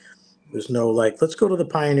product. There's no like, let's go to the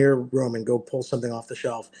Pioneer room and go pull something off the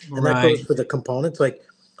shelf. And that goes for the components. Like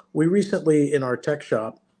we recently in our tech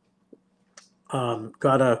shop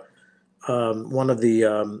got one of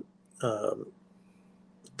the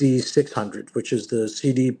D600, which is the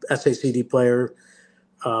SACD player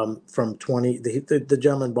from the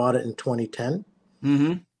gentleman bought it in 2010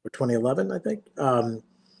 or 2011, I think.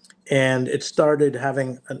 And it started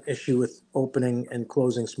having an issue with opening and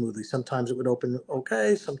closing smoothly. Sometimes it would open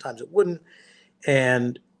okay, sometimes it wouldn't.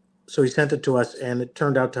 And so he sent it to us, and it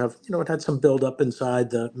turned out to have, you know, it had some buildup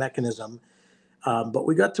inside the mechanism. But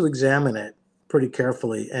we got to examine it pretty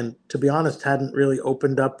carefully. And to be honest, hadn't really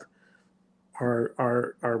opened up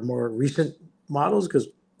our more recent models because,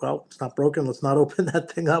 well, it's not broken. Let's not open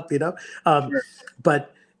that thing up, you know? Sure.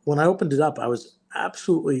 But when I opened it up, I was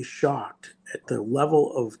absolutely shocked at the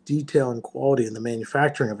level of detail and quality in the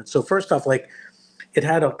manufacturing of it. So first off, like it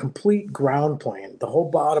had a complete ground plane. The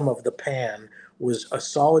whole bottom of the pan was a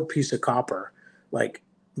solid piece of copper, like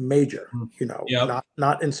major, you know,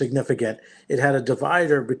 not insignificant. It had a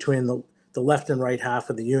divider between the left and right half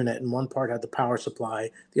of the unit, and one part had the power supply,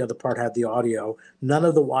 the other part had the audio. None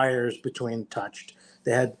of the wires between touched.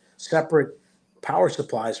 They had separate power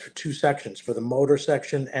supplies for two sections, for the motor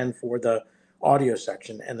section and for the audio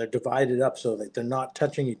section, and they're divided up so that they're not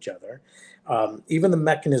touching each other. Even the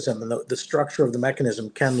mechanism and the structure of the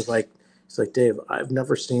mechanism, Ken's like, it's like, Dave, I've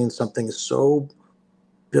never seen something so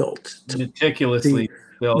built. Meticulously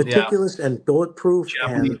built, meticulous and bulletproof.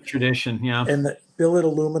 Japanese tradition, And the billet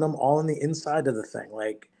aluminum all on the inside of the thing,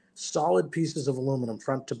 like solid pieces of aluminum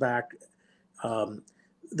front to back.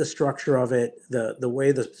 The structure of it, the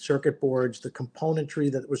way the circuit boards, the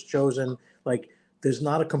componentry that was chosen, like there's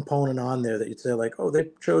not a component on there that you'd say like, oh,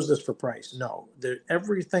 they chose this for price. No,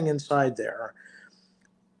 everything inside there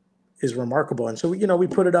is remarkable. And so, you know, we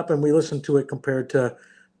put it up and we listened to it compared to,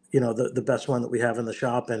 you know, the best one that we have in the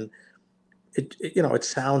shop. And it you know, it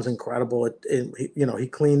sounds incredible. You know, he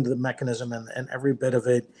cleaned the mechanism and every bit of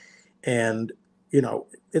it. And, you know,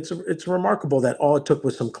 it's remarkable that all it took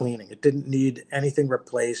was some cleaning. It didn't need anything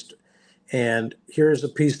replaced. And here's a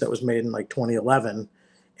piece that was made in like 2011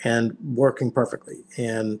 and working perfectly.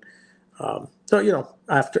 And so, you know,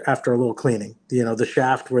 after a little cleaning, you know, the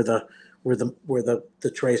shaft where the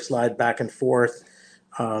tray slide back and forth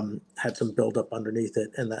had some buildup underneath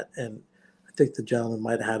it, and I think the gentleman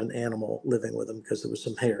might have had an animal living with him because there was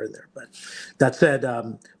some hair in there. But that said,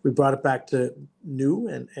 we brought it back to new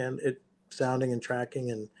and it sounding and tracking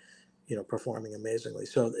and, you know, performing amazingly.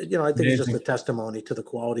 So, you know, I think it's just a testimony to the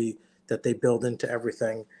quality that they build into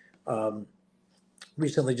everything.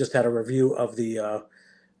 Recently just had a review of the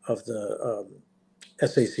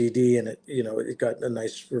SACD, and it, you know, it got a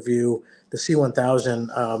nice review. The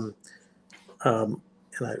C1000,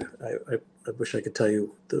 and I wish I could tell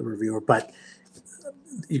you the reviewer, but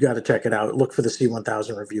you got to check it out. Look for the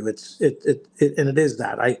C1000 review. And it is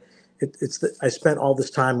that I spent all this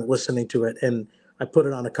time listening to it, and I put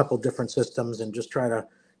it on a couple different systems and just try to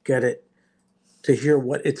get it to hear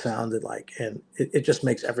what it sounded like. And it just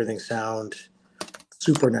makes everything sound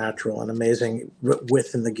supernatural and amazing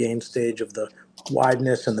width in the gain stage of the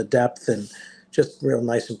wideness and the depth, and just real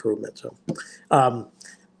nice improvement. So,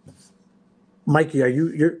 Mikey,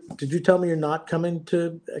 did you tell me you're not coming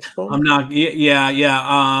to Expo? I'm not. Yeah.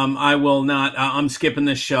 I will not. I'm skipping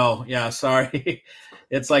this show. Yeah, sorry.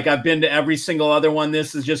 It's like I've been to every single other one.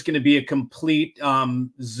 This is just going to be a complete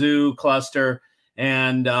zoo cluster,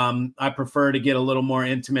 and I prefer to get a little more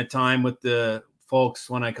intimate time with the folks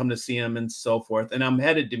when I come to see them and so forth. And I'm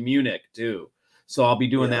headed to Munich too, so I'll be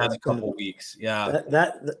doing that in a couple of weeks. Yeah,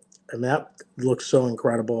 and that looks so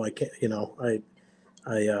incredible. I can't, have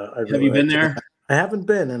you been there? I haven't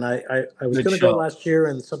been, and I was going to go last year,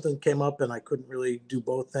 and something came up, and I couldn't really do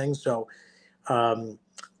both things. So,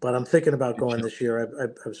 but I'm thinking about going this year. I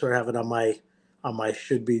sort of have it on my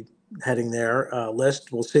should be heading there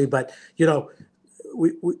list. We'll see, but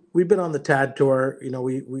we've been on the T.A.D tour.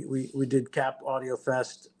 We did Cap Audio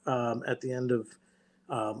Fest at the end of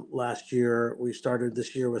last year. We started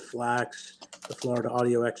this year with Flax, the Florida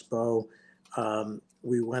Audio Expo.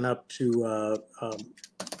 We went up to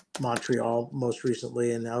Montreal most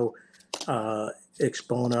recently, and now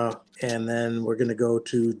Expona, and then we're going to go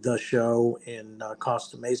to the show in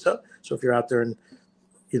Costa Mesa. So if you're out there in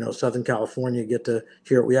Southern California, you get to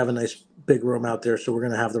hear it. We have a nice big room out there, so we're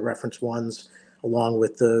going to have the reference ones along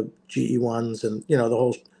with the GE ones, and the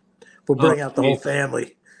whole. We'll bring out the whole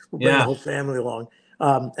family. We'll bring the whole family along,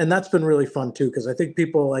 and that's been really fun too, because I think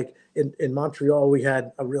people like in Montreal, we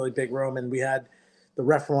had a really big room, and we had the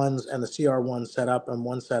ref ones and the CR ones set up on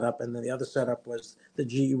one setup, and then the other setup was the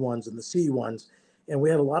GE ones and the CE ones, and we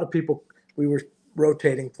had a lot of people. We were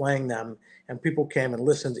rotating playing them, and people came and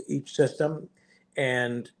listened to each system,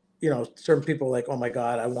 and certain people were like, oh my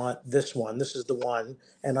God, I want this one. This is the one,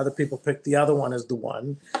 and other people picked the other one as the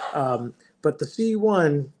one. But the CE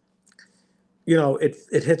one,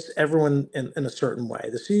 it hits everyone in a certain way.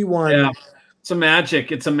 The CE one, it's a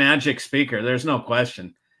magic speaker. There's no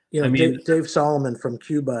question. I mean, Dave Solomon from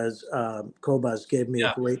Cobuzz gave me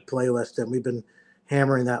a great playlist, and we've been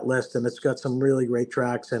hammering that list, and it's got some really great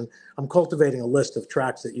tracks. And I'm cultivating a list of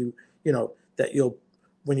tracks that that you'll,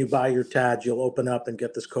 when you buy your T.A.D, you'll open up and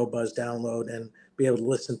get this Cobuzz download and be able to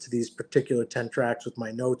listen to these particular 10 tracks with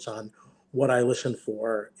my notes on what I listen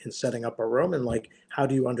for in setting up a room, and like, how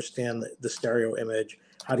do you understand the stereo image?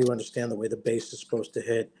 How do you understand the way the bass is supposed to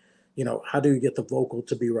hit? How do you get the vocal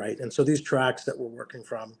to be right? And so these tracks that we're working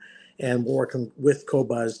from, and we're working with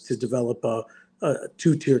Cobuzz to develop a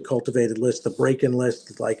two-tier cultivated list, the break-in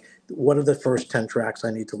list, like what are the first 10 tracks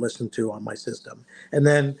I need to listen to on my system? And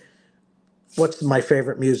then what's my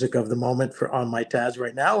favorite music of the moment on my T.A.Ds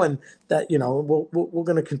right now? And that, we're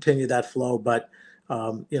going to continue that flow, but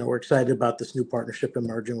we're excited about this new partnership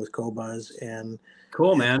emerging with Cobuzz, and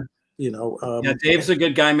cool, man. Dave's a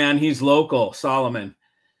good guy, man. He's local, Solomon.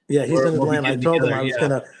 Yeah, he's in Atlanta. I told him I was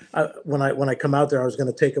gonna when I come out there, I was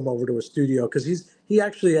gonna take him over to a studio, because he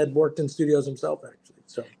actually had worked in studios himself, actually.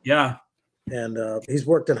 So and he's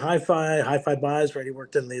worked in hi-fi buys, right? He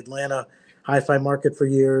worked in the Atlanta hi-fi market for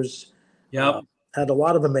years. Yeah, had a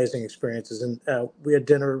lot of amazing experiences, and we had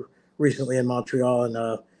dinner recently in Montreal, and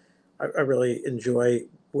I really enjoy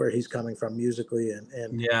where he's coming from musically, and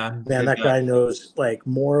man, that guy knows like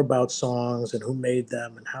more about songs and who made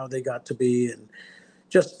them and how they got to be, and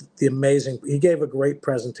just the amazing. He gave a great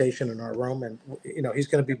presentation in our room, and he's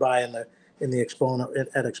going to be by in the Expona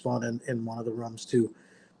at Expona in one of the rooms to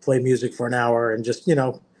play music for an hour, and just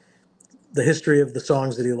the history of the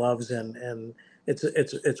songs that he loves, and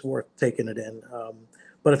it's worth taking it in.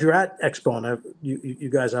 But if you're at Expona, you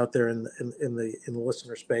guys out there in the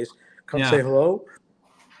listener space, come say hello,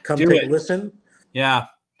 come take a listen. Yeah,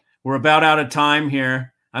 we're about out of time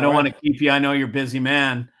here. I don't want to keep you. I know you're a busy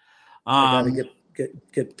man. I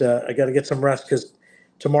gotta get some rest, because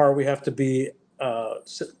tomorrow we have to be.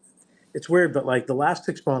 It's weird, but like the last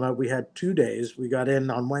Expona, we had 2 days. We got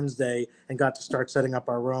in on Wednesday and got to start setting up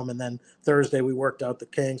our room, and then Thursday we worked out the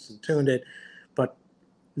kinks and tuned it. But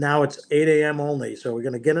now it's 8 a.m. only, so we're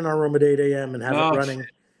gonna get in our room at 8 a.m. and have it running,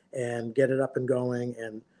 and get it up and going.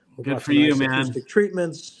 And we've got some nice acoustic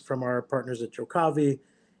treatments from our partners at Jokavi,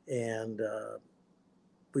 and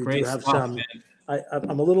we do have some. Man.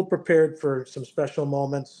 I'm a little prepared for some special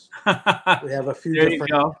moments. We have a few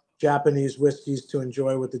different Japanese whiskeys to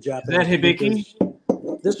enjoy with the Japanese. Is that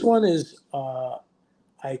Hibiki? This one is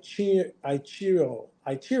Aichiro.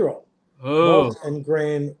 Malt and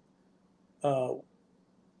grain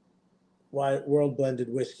world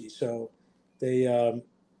blended whiskey. So they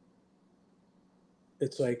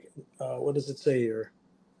it's like what does it say here?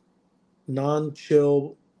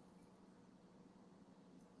 Non-chill,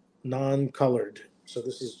 non-colored. So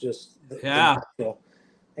this is just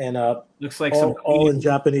and looks like all in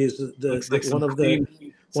Japanese. One of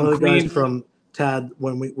the guys from T.A.D,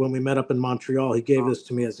 when we met up in Montreal, he gave this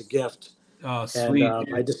to me as a gift. Oh, sweet!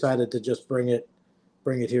 And I decided to just bring it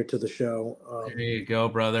here to the show. There you go,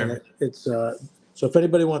 brother. It's so if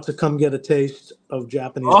anybody wants to come get a taste of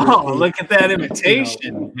Japanese whiskey, look at that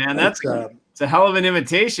invitation, man. It's a hell of an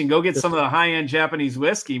invitation. Go get some of the high-end Japanese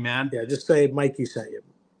whiskey, man. Yeah, just say Mikey sent you.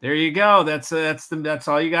 There you go. That's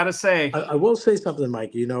all you got to say. I will say something,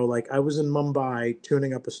 Mike. You know, like I was in Mumbai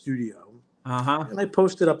tuning up a studio, and I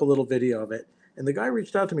posted up a little video of it. And the guy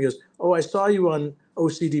reached out to me, goes, "Oh, I saw you on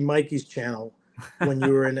OCD Mikey's channel when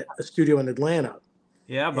you were in a studio in Atlanta."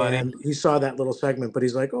 Yeah, buddy. And he saw that little segment, but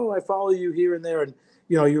he's like, "Oh, I follow you here and there, and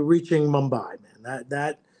you know, you're reaching Mumbai, man.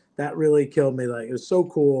 That really killed me. Like, it was so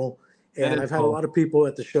cool." And I've had a lot of people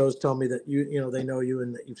at the shows tell me that you know, they know you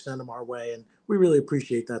and that you've sent them our way, and we really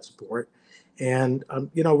appreciate that support. And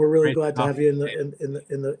you know, we're really glad to have you in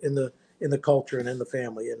the culture and in the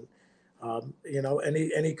family. And you know,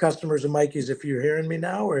 any customers of Mikey's, if you're hearing me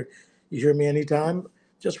now or you hear me anytime,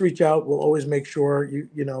 just reach out. We'll always make sure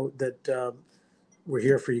you know that we're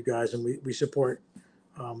here for you guys, and we support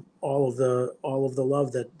all of the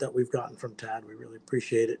love that we've gotten from T.A.D. We really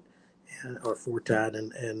appreciate it, or for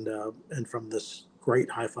T.A.D. and from this great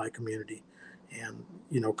hi-fi community. And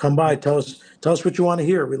you know, come by, tell us what you want to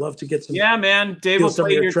hear. We love to get some. Yeah, man. Dave will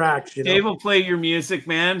play your tracks. You know? Dave will play your music,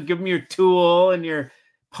 man. Give him your Tool and your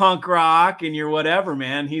punk rock and your whatever,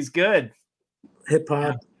 man. He's good. Hip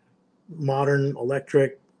hop, modern,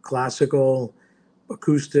 electric, classical,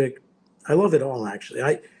 acoustic. I love it all,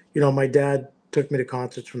 actually. You know, my dad took me to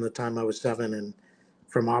concerts from the time I was 7, and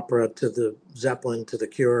from opera to the Zeppelin to the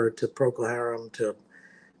Cure to Procol Harum to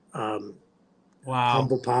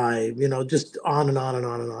Humble Pie, you know, just on and on and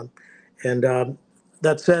on and on. And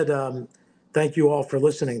that said, thank you all for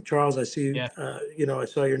listening. Charles, I see, you know, I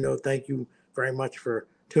saw your note. Thank you very much for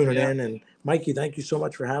tuning in. And Mikey, thank you so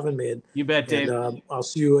much for having me. And, you bet, Dave. And I'll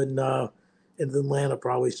see you in Atlanta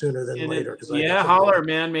probably sooner than later. Holler,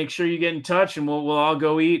 man. Make sure you get in touch, and we'll all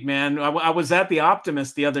go eat, man. I was at the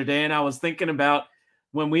Optimist the other day, and I was thinking about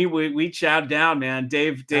when we chowed down, man.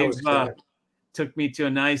 Dave took me to a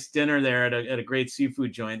nice dinner there at a great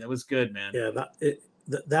seafood joint. That was good, man. Yeah,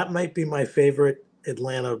 that might be my favorite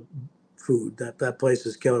Atlanta food. That place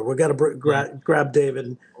is killer. We got to grab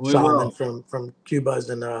David Solomon from Cuba's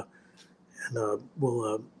and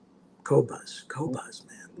we'll Cobas,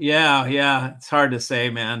 man. Yeah. It's hard to say,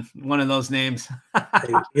 man. One of those names.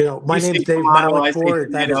 Hey, you know, my name's Dave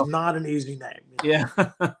Malekpour. That is not an easy name. Yeah.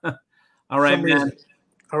 All right, man.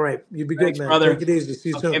 All right. You be good, man. Brother. Take it easy. See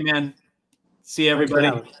you soon. Okay, man. See everybody.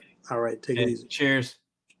 All right. Take it easy. Cheers.